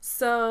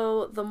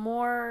 So the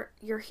more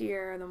you're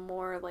here, the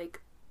more,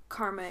 like,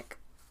 karmic,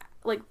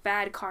 like,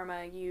 bad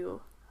karma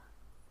you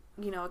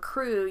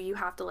accrue, you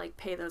have to, like,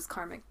 pay those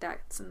karmic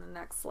debts in the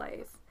next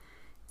life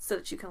so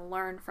that you can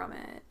learn from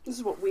it. This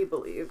is what we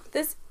believe.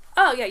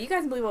 Oh, yeah, you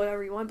guys can believe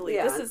whatever you want to believe.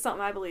 Yeah. This is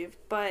something I believe,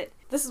 but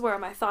this is where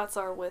my thoughts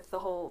are with that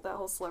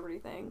whole celebrity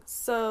thing.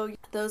 So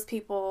those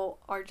people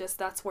are just,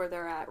 that's where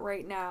they're at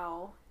right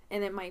now,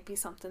 and it might be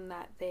something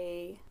that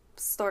they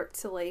start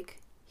to,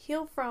 like,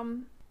 heal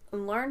from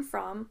and learn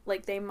from.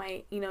 Like, they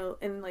might, you know,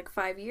 in, like,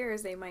 5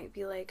 years, they might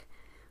be like,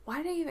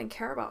 why do I even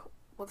care about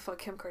what the fuck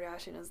Kim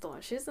Kardashian is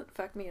doing? She doesn't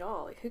affect me at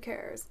all. Like, who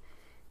cares?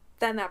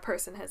 Then that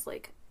person has,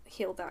 like,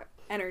 healed that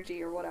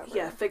energy or whatever.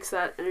 Yeah, fix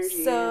that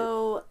energy.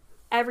 So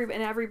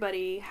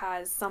everybody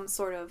has some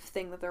sort of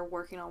thing that they're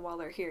working on while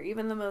they're here.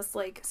 Even the most,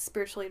 like,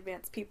 spiritually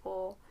advanced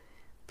people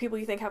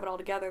you think have it all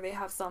together, they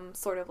have some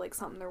sort of, like,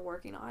 something they're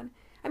working on.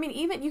 I mean,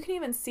 even you can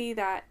even see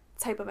that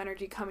type of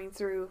energy coming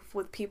through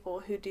with people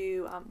who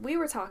do, we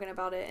were talking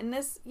about it, and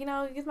this, you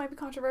know, this might be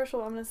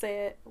controversial, I'm gonna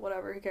say it,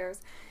 whatever, who cares.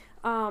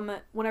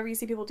 Whenever you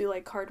see people do,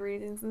 like, card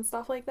readings and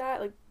stuff like that,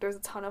 like, there's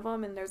a ton of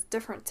them, and there's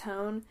different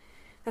tone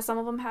that some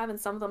of them have, and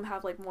some of them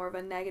have, like, more of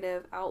a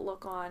negative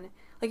outlook on,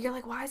 like, you're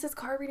like, why is this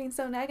card reading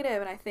so negative?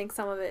 And I think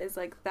some of it is,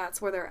 like,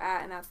 that's where they're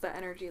at, and that's the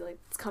energy, like,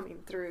 it's coming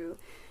through.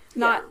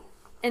 Not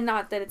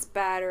that it's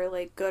bad or,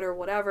 like, good or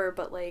whatever,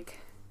 but, like,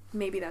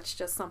 maybe that's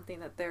just something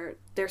that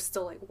they're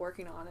still, like,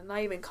 working on, and not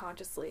even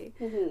consciously.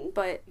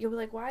 But you'll be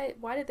like,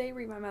 why did they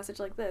read my message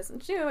like this?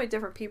 And you know,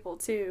 different people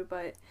too,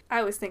 but I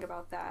always think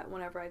about that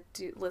whenever I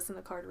do listen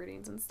to card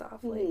readings and stuff.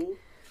 Like,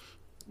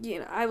 you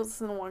know, I was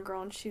listening to one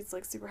girl, and she's,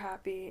 like, super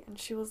happy, and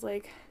she was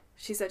like,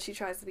 she said she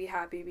tries to be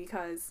happy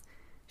because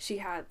she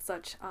had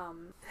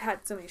had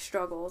so many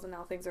struggles, and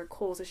now things are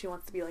cool, so she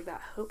wants to be, like,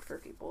 that hope for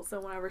people. So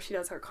whenever she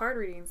does her card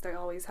readings, they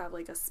always have,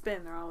 like, a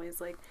spin. They're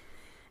always like,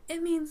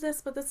 it means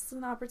this, but this is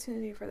an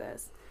opportunity for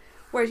this.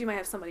 Whereas you might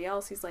have somebody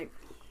else who's like,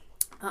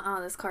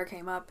 this card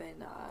came up,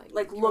 and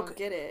like, you don't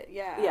get it.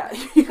 Yeah,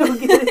 you don't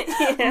get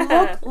it.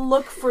 Yeah.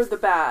 Look for the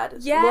bad.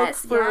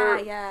 Yes, look for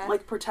yeah.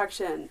 like,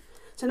 protection.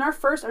 So in I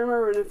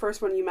remember in the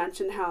first one you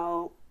mentioned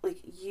how, like,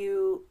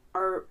 you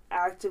are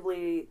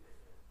actively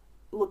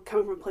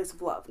coming from a place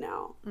of love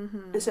now,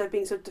 instead of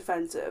being so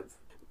defensive.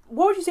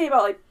 What would you say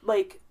about,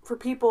 like for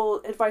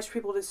people, advice for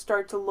people to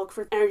start to look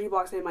for energy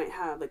blocks they might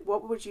have? Like,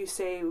 what would you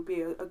say would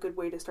be a good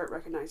way to start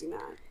recognizing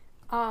that?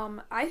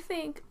 I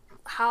think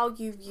how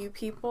you view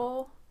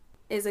people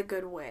is a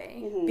good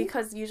way,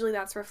 because usually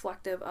that's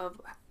reflective of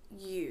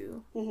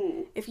you.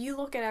 If you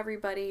look at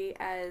everybody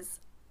as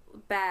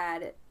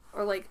bad,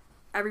 or, like,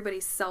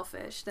 everybody's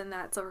selfish, then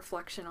that's a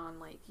reflection on,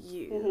 like,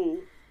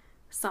 you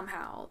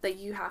somehow, that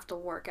you have to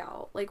work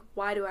out. Like,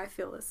 why do I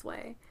feel this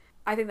way?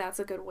 I think that's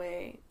a good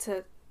way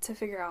to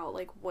figure out,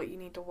 like, what you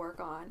need to work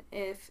on.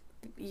 If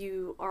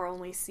you are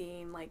only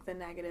seeing, like, the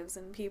negatives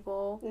in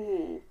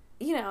people,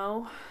 you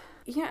know,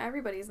 Yeah,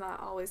 everybody's not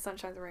always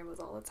sunshines and rainbows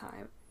all the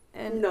time.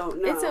 And No.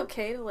 it's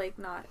okay to like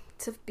not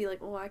to be like,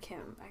 oh, I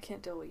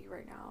can't deal with you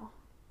right now.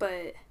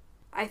 But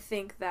I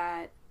think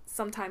that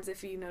sometimes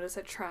if you notice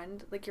a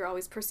trend, like you're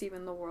always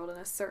perceiving the world in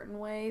a certain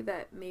way,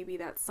 that maybe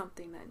that's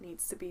something that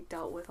needs to be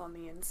dealt with on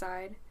the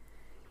inside,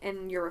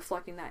 and you're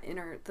reflecting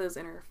those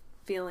inner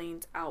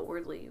feelings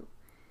outwardly,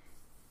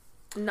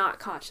 not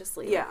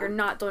consciously. Yeah. Like, you're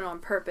not doing it on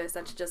purpose.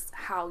 That's just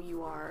how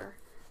you are.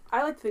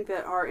 I like to think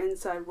that our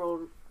inside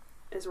world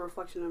is a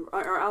reflection of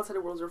our outside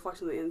world is a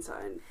reflection of the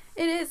inside.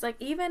 It is, like,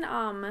 even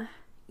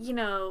you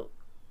know,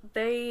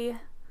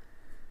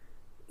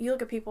 you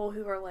look at people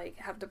who are like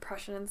have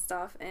depression and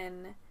stuff,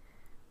 and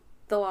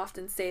they'll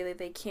often say that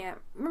they can't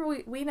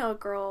remember. We know a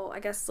girl, I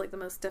guess, like the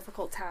most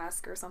difficult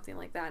task or something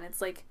like that, and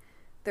it's like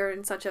they're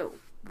in such a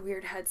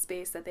weird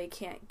headspace that they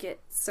can't get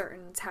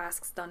certain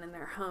tasks done in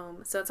their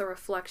home, so it's a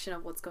reflection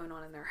of what's going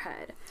on in their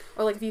head.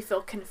 Or like if you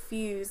feel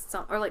confused,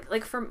 or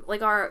like from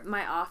like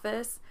my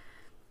office,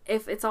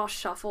 if it's all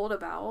shuffled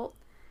about,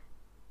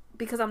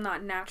 because I'm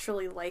not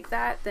naturally like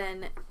that,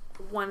 then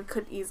one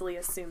could easily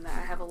assume that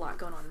I have a lot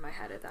going on in my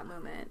head at that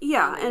moment.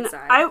 Yeah, and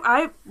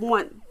I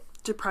want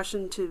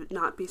depression to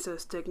not be so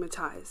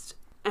stigmatized.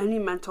 Any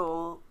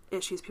mental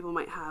issues people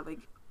might have, like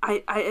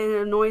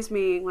it annoys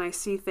me when I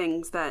see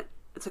things that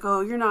it's like,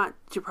 oh, you're not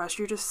depressed,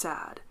 you're just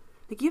sad.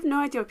 Like, you have no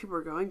idea what people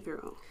are going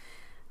through.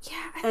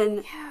 Yeah,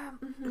 and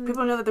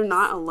people know that they're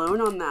not alone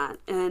on that,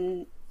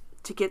 and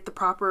to get the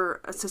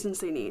proper assistance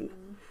they need.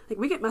 Like,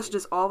 we get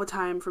messages all the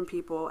time from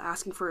people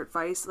asking for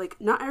advice. Like,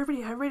 not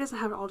everybody doesn't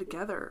have it all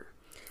together.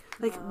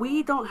 Like,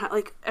 we don't have,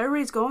 like,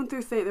 everybody's going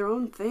through their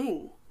own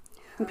thing.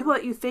 And people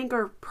that you think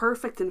are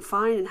perfect and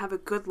fine and have a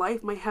good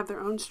life might have their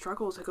own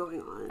struggles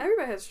going on.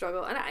 Everybody has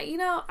struggle. And you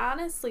know,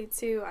 honestly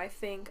too, I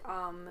think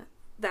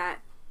that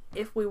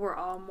if we were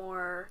all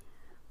more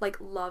like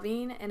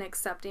loving and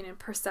accepting and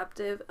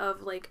perceptive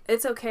of like,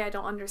 it's okay, I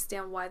don't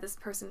understand why this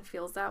person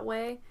feels that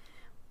way,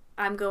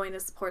 I'm going to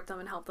support them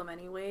and help them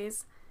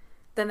anyways,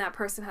 then that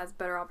person has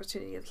better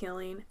opportunity of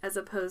healing, as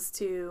opposed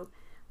to,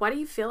 why do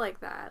you feel like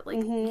that?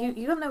 Like,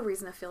 you have no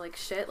reason to feel like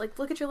shit. Like,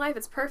 look at your life,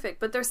 it's perfect,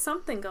 but there's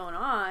something going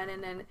on.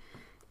 And then,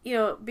 you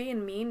know,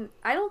 being mean,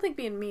 I don't think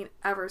being mean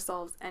ever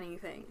solves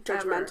anything.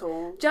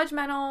 Judgmental. Ever.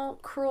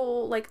 Judgmental,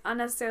 cruel, like,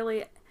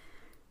 unnecessarily,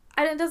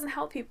 and it doesn't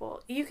help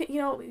people. You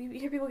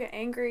hear people get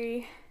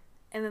angry,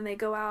 and then they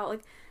go out,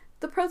 like,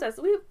 the protests.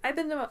 I've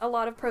been to a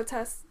lot of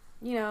protests,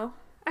 you know,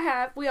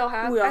 we all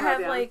have. I have,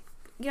 like,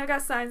 you know, I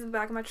got signs in the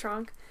back of my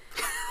trunk.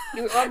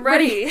 I'm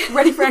ready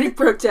for any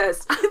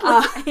protest.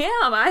 I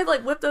am. I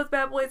like whip those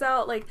bad boys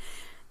out, like,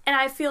 and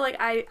I feel like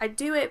I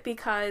do it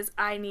because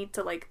I need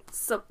to, like,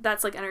 so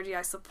that's like energy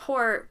I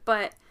support.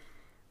 But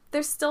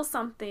there's still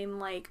something,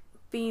 like,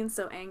 being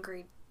so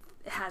angry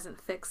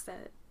hasn't fixed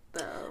it,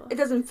 though. It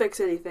doesn't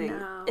fix anything.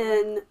 No.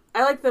 And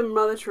I like the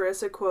Mother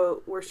Teresa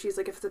quote where she's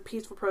like, if it's a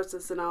peaceful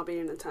protest, then I'll be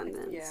in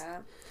attendance. Yeah.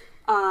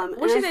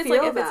 What she says,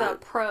 like,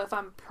 if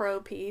I'm pro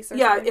peace, or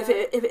yeah,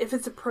 if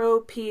it's a pro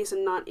peace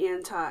and not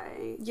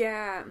anti,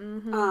 yeah,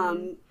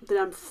 then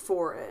I'm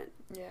for it.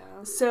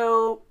 Yeah.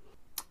 So,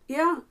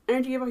 yeah,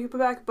 energy give people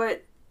back,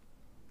 but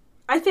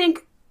I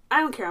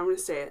don't care. I'm going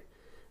to say it.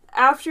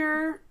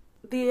 After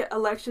the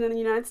election in the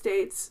United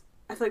States,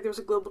 I feel like there was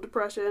a global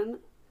depression,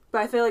 but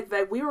I feel like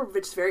that we were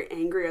just very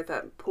angry at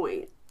that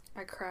point.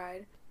 I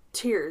cried.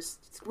 Tears,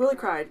 really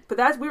cried. But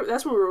that's when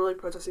we were really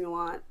protesting a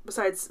lot.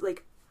 Besides,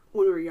 like,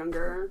 when we were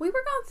younger. We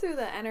were going through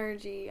the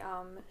energy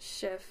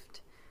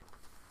shift.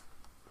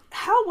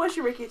 How was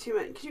your Reiki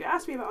attunement? Could you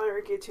ask me about my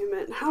Reiki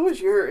attunement? How was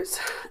yours?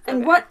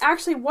 And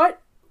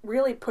what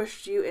really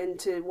pushed you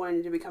into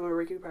wanting to become a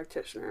Reiki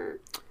practitioner?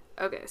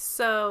 Okay,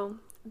 so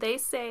they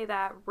say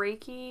that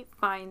Reiki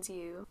finds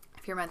you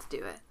if you're meant to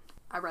do it.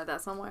 I read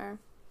that somewhere.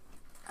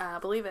 I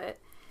believe it.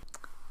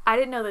 I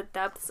didn't know the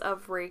depths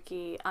of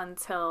Reiki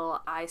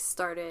until I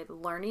started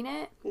learning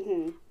it.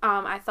 Mm-hmm.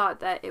 I thought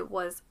that it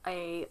was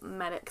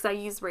because I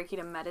use Reiki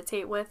to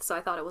meditate with, so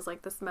I thought it was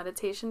like this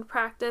meditation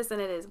practice,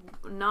 and it is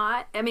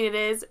not. I mean, it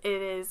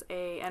is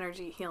a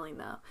energy healing,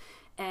 though,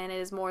 and it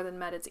is more than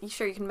meditate.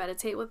 Sure, you can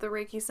meditate with the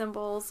Reiki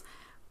symbols,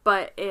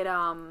 but it,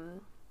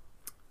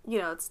 you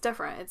know, it's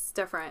different. It's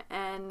different,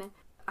 and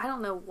I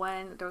don't know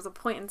when. There was a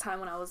point in time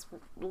when I was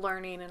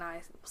learning, and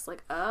I was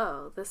like,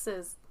 oh, this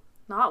is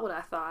not what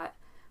I thought.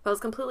 But I was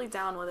completely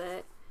down with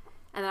it,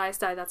 and then I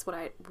decided that's what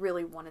I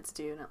really wanted to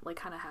do, and like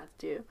kind of had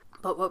to do.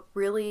 But what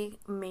really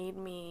made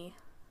me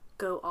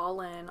go all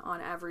in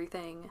on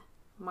everything,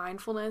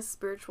 mindfulness,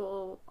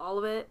 spiritual, all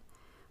of it,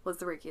 was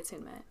the Reiki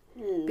attunement.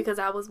 Because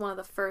that was one of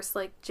the first,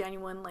 like,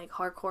 genuine, like,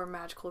 hardcore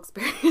magical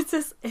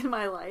experiences in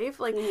my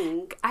life. Like,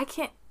 I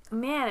can't,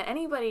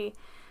 anybody,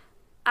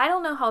 I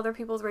don't know how other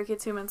people's Reiki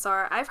attunements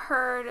are. I've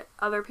heard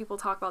other people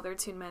talk about their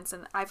attunements,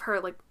 and I've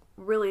heard, like,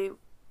 really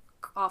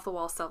off the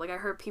wall stuff. Like, I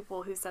heard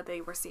people who said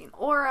they were seeing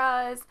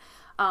auras,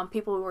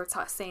 people who were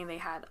saying they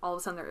had, all of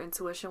a sudden their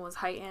intuition was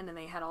heightened, and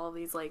they had all of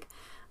these, like,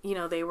 you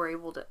know, they were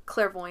able to,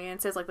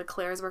 clairvoyances, like the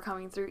clairs were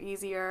coming through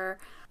easier.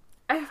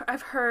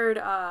 I've heard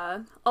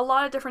a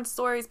lot of different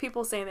stories.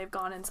 People saying they've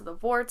gone into the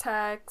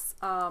vortex.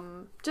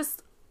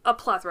 Just a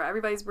plethora.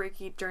 Everybody's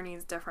Reiki journey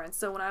is different.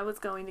 So when I was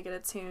going to get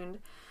attuned,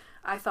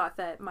 I thought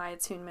that my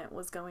attunement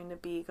was going to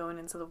be going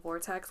into the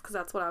vortex because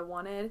that's what I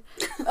wanted.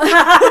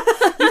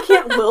 You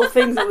can't will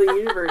things in the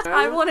universe.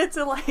 I wanted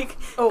to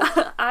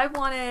I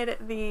wanted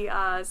the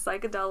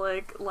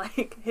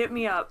psychedelic hit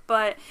me up,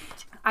 but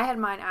I had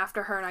mine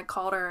after her and I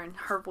called her and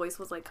her voice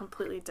was like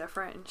completely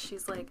different and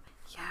she's like,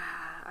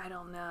 I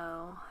don't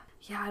know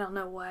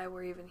why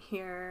we're even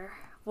here.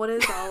 What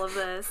is all of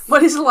this?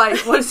 What is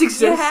life? What is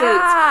existence?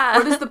 Yeah.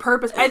 What is the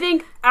purpose? I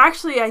think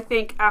after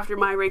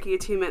my Reiki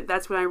attunement,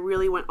 that's when I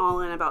really went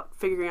all in about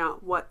figuring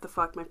out what the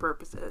fuck my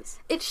purpose is.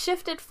 It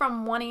shifted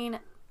from wanting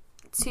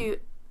to,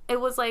 it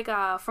was like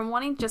from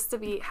wanting just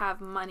to have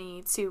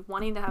money to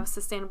wanting to have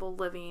sustainable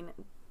living,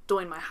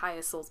 doing my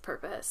highest soul's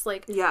purpose.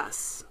 Like,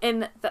 yes.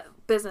 In the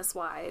business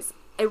wise,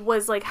 it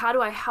was like, how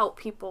do I help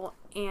people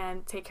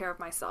and take care of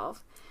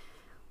myself?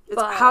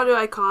 How do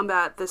I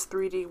combat this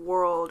 3D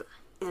world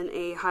in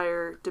a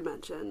higher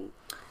dimension?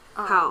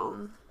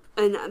 How?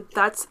 And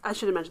I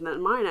should have mentioned that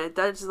in mine. That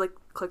just like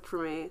clicked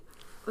for me.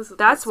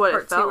 That's what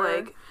it felt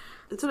like.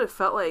 That's what it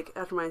felt like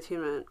after my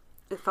attunement.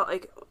 It felt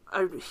like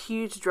a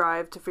huge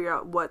drive to figure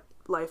out what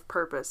life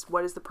purpose.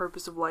 What is the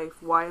purpose of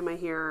life? Why am I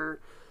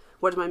here?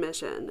 What is my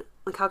mission?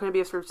 Like, how can I be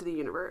of service to the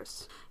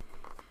universe?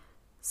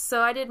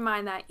 So I did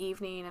mine that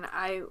evening, and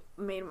I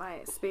made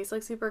my space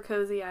like super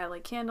cozy. I had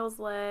like candles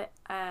lit,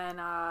 and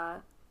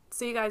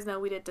so you guys know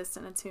we did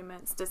distant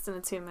attunements.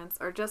 Distant attunements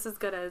are just as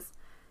good as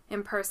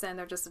in person.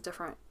 They're just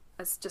different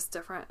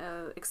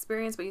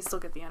experience, but you still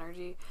get the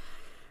energy.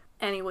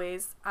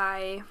 Anyways,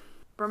 I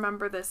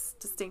remember this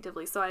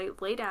distinctively. So I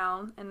lay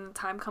down, and the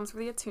time comes for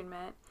the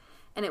attunement,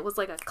 and it was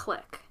like a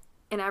click,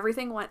 and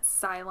everything went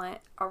silent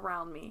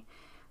around me.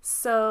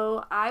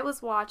 So I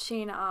was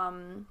watching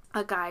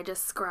a guy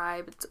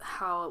described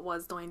how it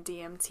was doing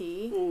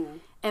DMT,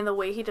 and the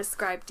way he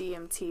described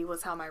DMT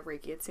was how my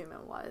Reiki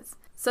attunement was.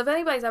 So if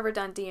anybody's ever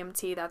done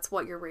DMT, that's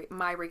what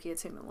my Reiki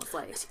attunement was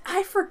like.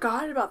 I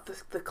forgot about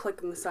the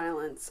click and the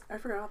silence. I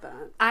forgot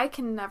that. I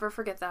can never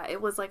forget that.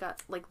 It was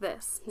like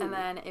this, and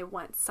then it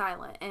went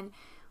silent. And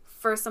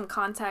for some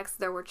context,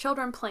 there were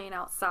children playing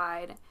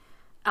outside.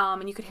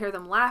 And you could hear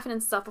them laughing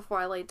and stuff before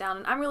I laid down.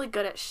 And I'm really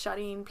good at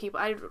shutting people.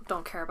 I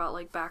don't care about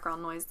like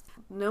background noise.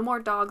 No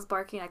more dogs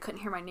barking. I couldn't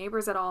hear my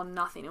neighbors at all.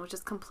 Nothing. It was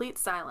just complete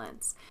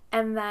silence.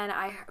 And then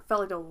I felt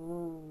like a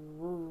woo,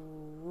 woo,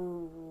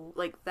 woo,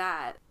 like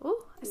that.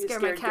 Ooh, I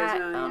scared my cat.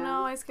 Oh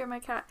no, I scared my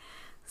cat.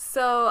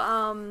 So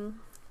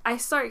I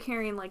start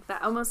hearing like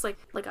that, almost like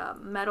a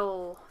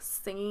metal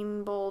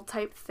singing bowl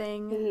type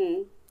thing.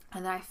 Mm-hmm.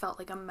 And then I felt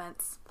like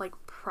immense like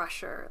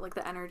pressure, like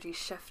the energy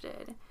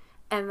shifted.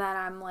 And then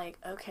I'm like,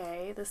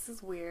 okay, this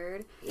is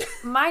weird.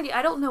 Mind you,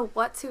 I don't know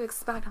what to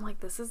expect. I'm like,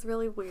 this is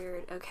really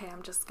weird. Okay,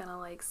 I'm just gonna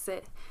like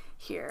sit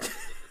here.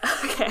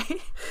 Okay.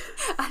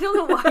 I don't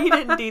know why you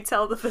didn't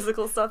detail the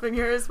physical stuff in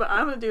yours, but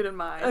I'm gonna do it in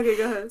mine. Okay,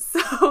 go ahead.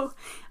 So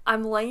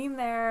I'm laying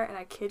there, and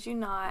I kid you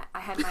not, I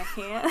had my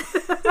hands.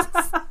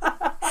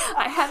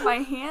 I had my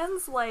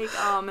hands like,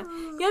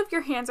 if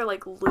your hands are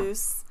like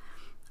loose,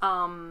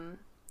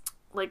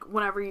 like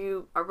whenever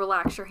you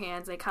relax your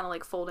hands, they kind of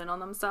like fold in on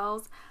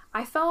themselves.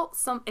 It felt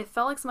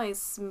like somebody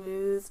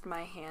smoothed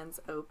my hands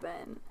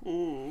open.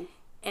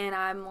 And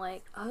I'm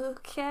like,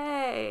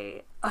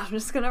 okay, I'm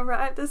just gonna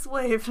ride this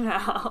wave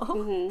now.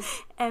 Mm-hmm.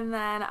 And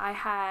then I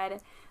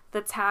had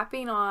the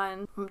tapping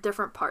on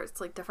different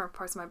parts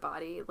of my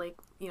body, like,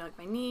 like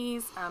my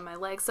knees, my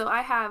legs. So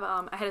I had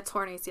a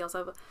torn ACL,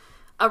 so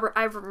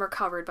I've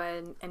recovered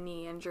by a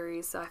knee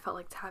injury, so I felt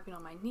like tapping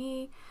on my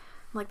knee.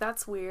 I'm like,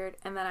 that's weird.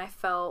 And then I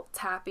felt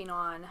tapping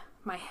on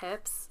my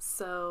hips,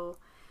 so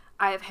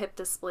I have hip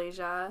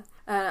dysplasia.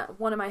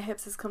 One of my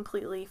hips is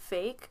completely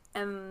fake,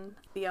 and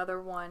the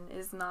other one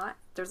is not.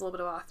 There's a little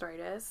bit of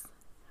arthritis.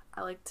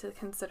 I like to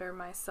consider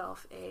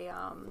myself a,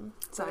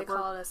 what they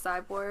call it, a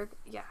cyborg.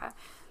 Yeah.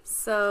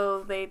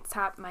 So they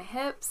tapped my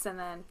hips, and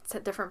then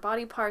different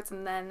body parts,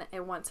 and then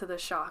it went to the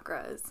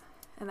chakras.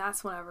 And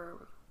that's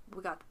whenever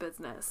we got the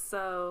business.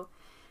 So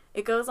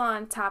it goes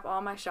on, tap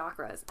all my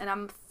chakras, and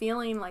I'm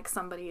feeling like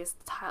somebody is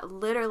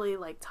literally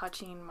like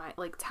touching my,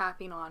 like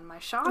tapping on my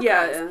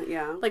chakras.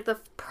 Yeah. Like the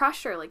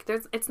pressure, like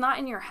it's not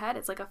in your head,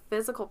 it's like a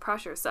physical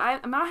pressure. So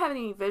I'm not having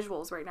any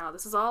visuals right now.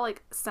 This is all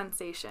like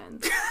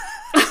sensations.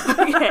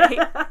 Okay.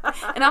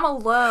 And I'm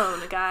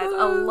alone, guys,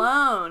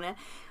 alone.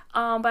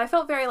 But I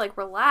felt very like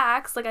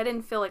relaxed. Like I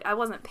didn't feel like I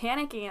wasn't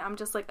panicking. I'm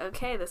just like,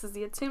 okay, this is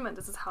the attunement.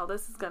 This is how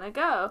this is gonna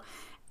go.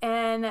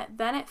 And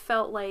then it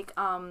felt like,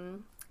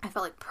 I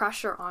felt like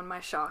pressure on my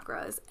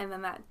chakras, and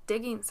then that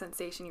digging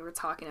sensation you were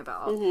talking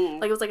about,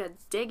 like it was like a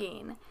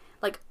digging,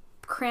 like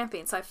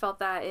cramping. So I felt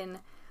that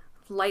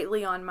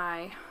lightly on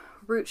my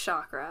root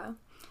chakra,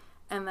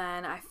 and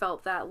then I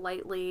felt that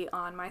lightly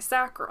on my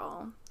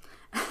sacral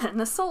and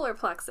the solar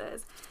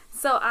plexus.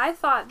 So I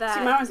thought that...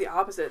 See, mine was the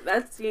opposite.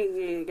 That's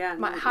yin again.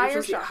 My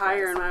higher chakras.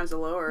 Higher and mine was a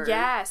lower.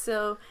 Yeah,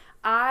 so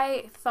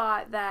I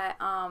thought that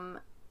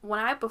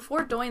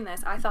before doing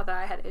this, I thought that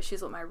I had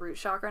issues with my root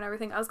chakra and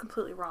everything. I was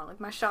completely wrong. Like,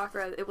 my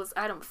chakra,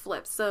 I had them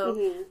flipped.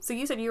 So, so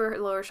you said you were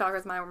lower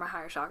chakras, mine were my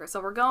higher chakra.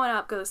 So we're going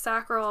up, go to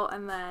sacral,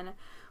 and then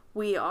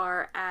we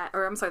are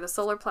the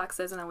solar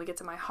plexus, and then we get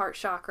to my heart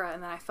chakra,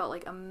 and then I felt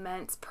like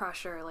immense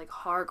pressure, like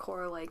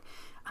hardcore, like,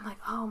 I'm like,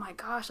 oh my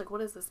gosh, like,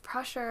 what is this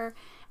pressure?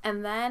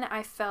 And then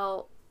I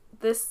felt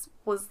this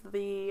was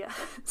the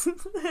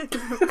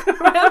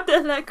cramp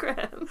in that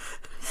cramp.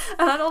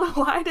 And I don't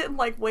know why I didn't,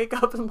 like, wake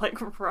up and, like,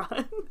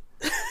 run.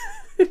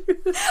 I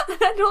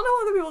don't know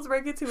what other people's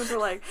Reiki attunements were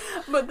like,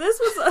 but this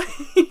was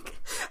like...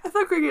 I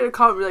thought Reiki had a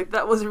comment like,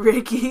 that was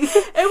Reiki.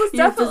 It was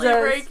definitely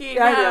Reiki.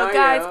 Yeah, No, I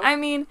guys, know. I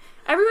mean,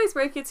 everybody's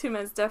Reiki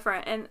attunement is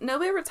different, and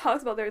nobody ever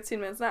talks about their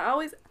attunements, and I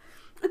always...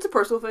 It's a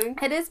personal thing.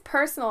 It is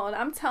personal, and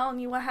I'm telling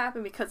you what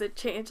happened because it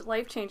changed,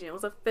 life-changing. It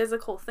was a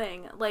physical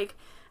thing. Like,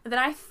 then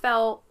I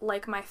felt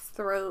like my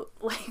throat,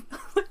 like,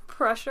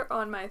 pressure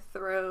on my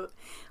throat,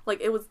 like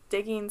it was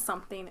digging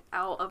something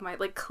out of my,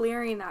 like,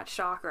 clearing that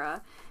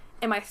chakra,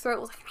 and my throat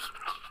was like,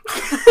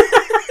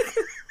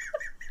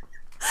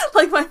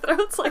 like, my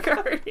throat's, like,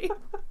 hurting.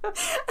 And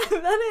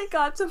then it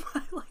got to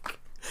my, like,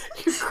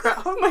 your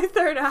crown? My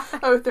third eye.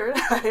 Oh, third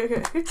eye, okay.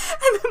 And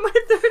then my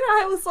third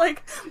eye was,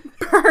 like,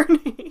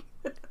 burning.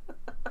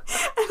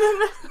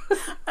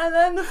 And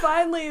then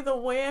finally the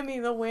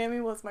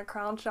whammy was my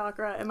crown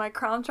chakra, and my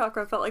crown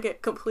chakra felt like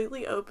it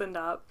completely opened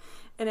up,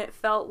 and it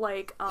felt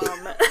like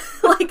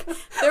like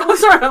there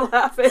was... I'm sorry, I'm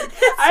laughing.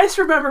 I just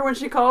remember when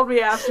she called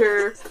me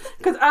after,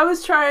 because I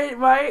was trying,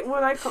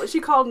 she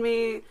called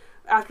me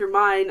after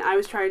mine, I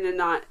was trying to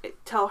not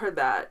tell her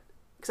that,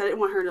 because I didn't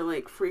want her to,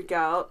 like, freak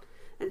out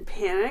and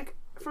panic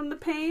from the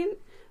pain,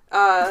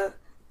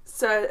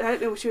 so I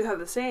didn't know she would have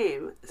the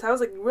same, so I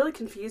was, like, really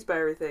confused by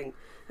everything.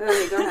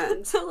 Okay, go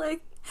ahead. So,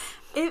 like,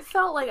 it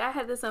felt like I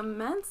had this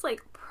immense,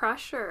 like,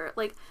 pressure.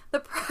 Like, the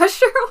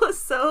pressure was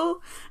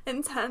so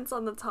intense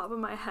on the top of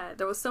my head.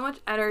 There was so much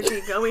energy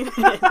going in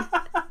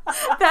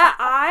that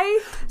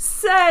I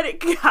said,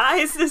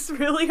 guys, this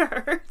really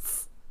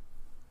hurts.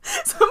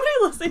 Somebody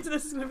listening to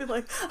this is going to be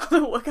like, I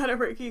don't know what kind of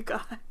Reiki you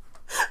got.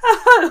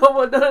 I don't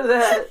want none of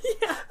that.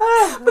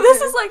 Yeah. But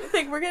this is like the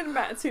thing, we're getting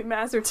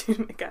master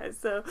attunement, guys.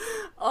 So,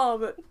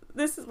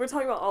 we're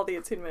talking about all the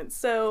attunements.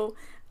 So,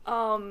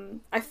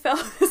 I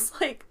felt this,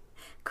 like,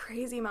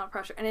 crazy amount of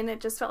pressure, and then it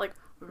just felt like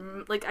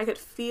I could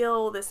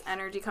feel this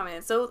energy coming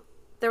in. So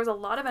there was a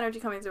lot of energy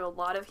coming through, a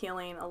lot of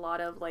healing, a lot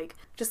of, like,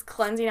 just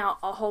cleansing out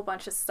a whole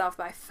bunch of stuff,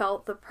 but I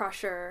felt the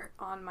pressure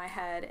on my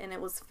head, and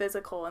it was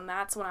physical, and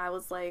that's when I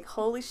was like,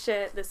 holy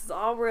shit, this is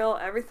all real,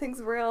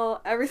 everything's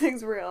real.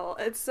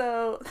 And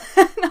so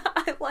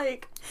I,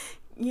 like,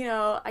 you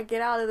know, I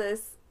get out of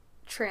this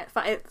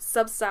it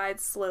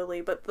subsides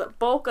slowly, but the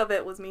bulk of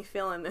it was me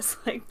feeling this,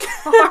 like,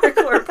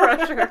 hardcore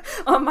pressure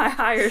on my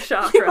higher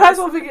chakras. You might as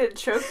well be getting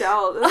choked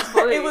out. That's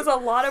funny. It was a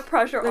lot of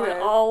pressure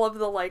on all of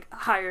the, like,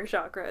 higher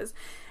chakras.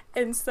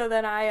 And so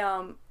then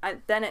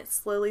then it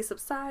slowly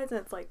subsides,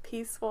 and it's, like,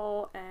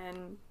 peaceful,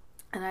 and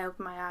I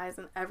open my eyes,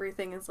 and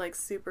everything is, like,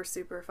 super,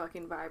 super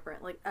fucking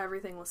vibrant. Like,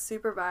 everything was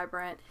super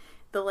vibrant.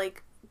 The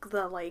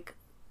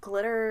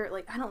glitter,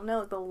 like, I don't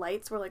know, the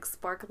lights were, like,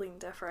 sparkling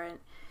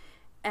different.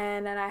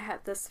 And then I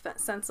had this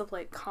sense of,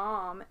 like,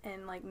 calm,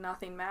 and, like,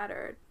 nothing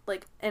mattered,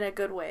 like, in a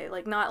good way,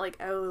 like, not like,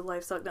 oh,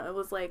 life sucked. No, it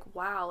was like,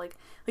 wow, like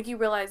you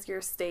realize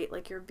your state,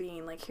 like, your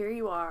being, like, here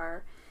you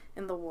are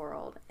in the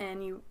world,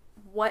 and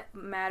what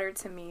mattered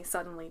to me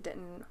suddenly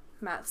didn't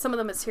matter. Some of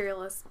the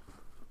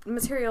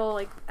material,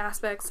 like,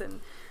 aspects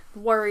and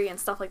worry and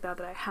stuff like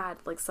that I had,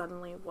 like,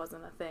 suddenly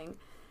wasn't a thing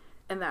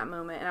in that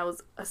moment, and I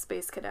was a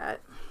space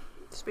cadet.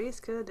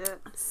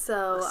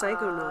 So, a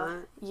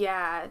psychonaut.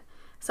 Yeah.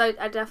 So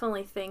I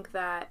definitely think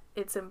that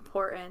it's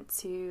important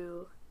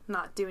to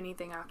not do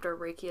anything after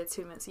Reiki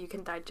attunement so you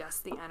can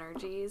digest the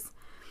energies.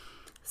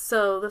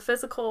 So the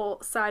physical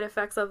side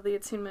effects of the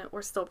attunement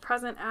were still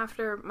present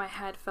after. My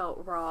head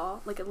felt raw.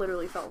 Like, it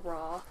literally felt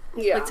raw.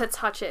 Yeah. Like, to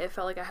touch it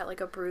felt like I had,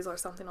 like, a bruise or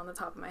something on the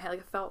top of my head.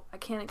 Like, I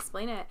can't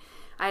explain it.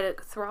 I had a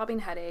throbbing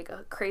headache,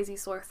 a crazy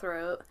sore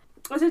throat.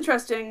 That's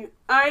interesting.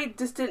 I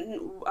just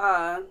didn't,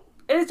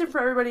 it is different for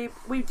everybody.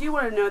 We do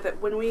want to know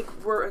that when we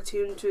were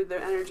attuned to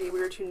their energy, we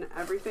were attuned to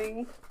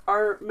everything.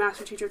 Our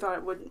master teacher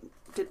thought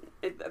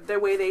the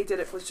way they did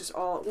it was just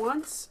all at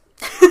once.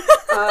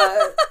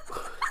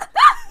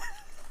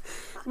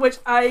 Which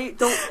I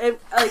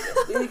don't, like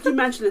you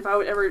mentioned, if I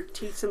would ever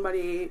teach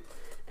somebody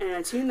and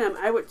attune them,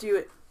 I would do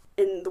it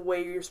in the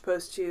way you're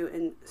supposed to,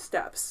 in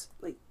steps.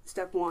 Like,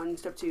 step 1,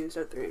 step 2,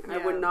 step 3.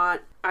 Yeah.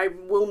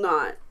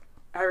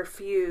 I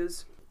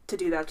refuse to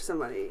do that to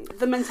somebody.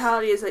 The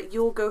mentality is that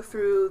you'll go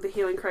through the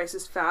healing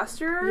crisis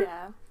faster.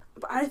 Yeah.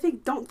 But I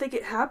don't think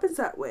it happens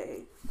that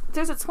way.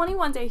 There's a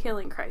 21-day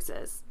healing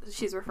crisis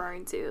she's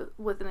referring to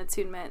with an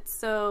attunement.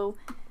 So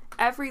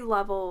every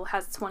level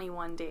has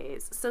 21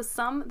 days. So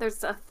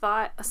there's a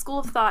school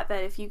of thought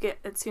that if you get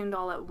attuned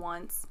all at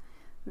once,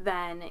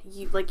 then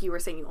you, like you were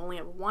saying, you only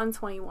have one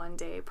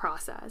 21-day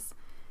process,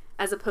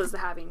 as opposed to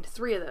having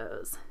 3 of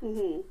those.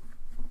 Mm-hmm.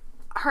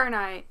 Her and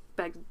I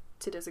beg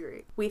to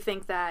disagree. We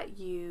think that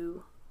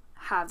you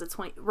have the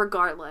 20,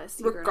 regardless.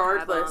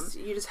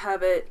 You just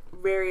have it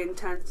very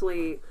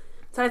intensely.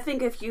 So I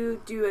think if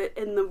you do it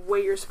in the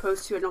way you're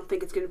supposed to, I don't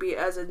think it's going to be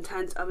as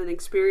intense of an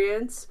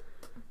experience.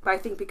 But I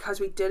think because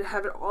we did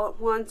have it all at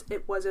once,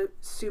 it was a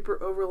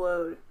super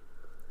overload.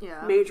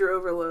 Yeah. Major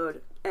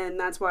overload. And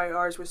that's why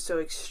ours was so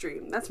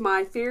extreme. That's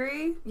my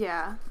theory.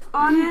 Yeah.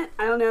 On it.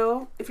 I don't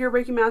know. If you're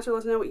a Reiki master, let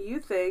us know what you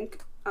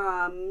think.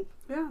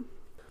 Yeah.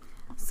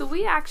 So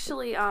we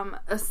actually,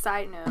 a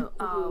side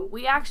note,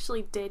 we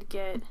actually did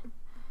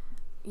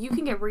you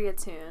can get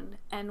reattuned,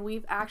 and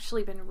we've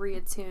actually been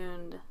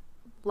reattuned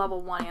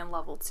level 1 and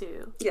level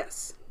 2.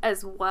 Yes.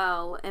 As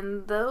well.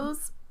 And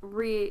those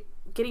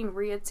getting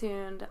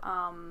reattuned,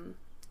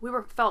 we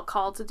felt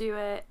called to do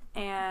it,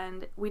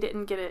 and we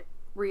didn't get it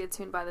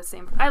reattuned by the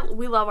same.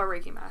 We love our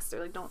Reiki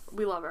master.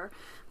 We love her.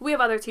 We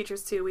have other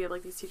teachers too. We have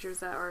these teachers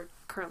that are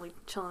currently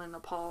chilling in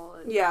Nepal.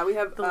 And yeah, we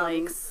have the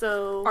lakes.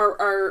 So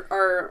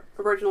our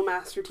original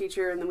master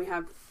teacher, and then we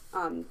have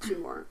 2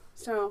 more.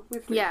 So we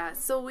have 3. Yeah,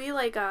 so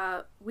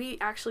we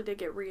actually did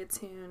get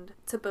reattuned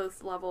to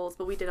both levels,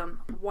 but we did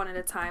them one at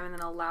a time and then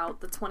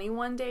allowed the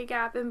 21-day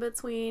gap in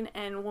between.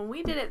 And when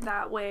we did it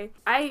that way,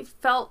 I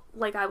felt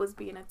like I was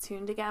being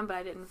attuned again, but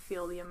I didn't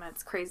feel the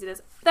immense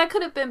craziness. That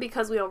could have been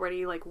because we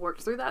already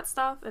worked through that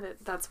stuff, and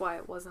that's why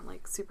it wasn't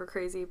super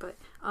crazy. But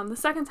the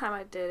second time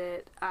I did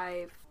it,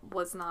 I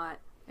was not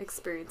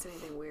experience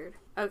anything weird.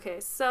 Okay,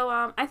 so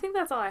I think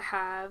that's all I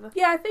have.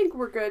 Yeah, I think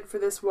we're good for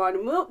this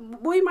one.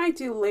 We might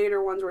do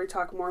later ones where we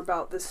talk more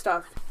about this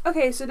stuff.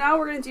 Okay, so now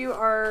we're going to do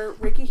our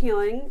Reiki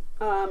healing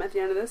at the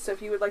end of this. So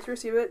if you would like to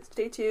receive it,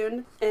 stay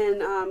tuned.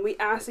 And we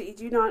ask that you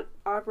do not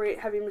operate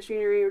heavy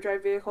machinery or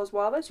drive vehicles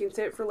while this. You can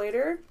save it for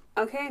later.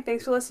 Okay,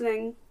 thanks for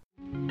listening.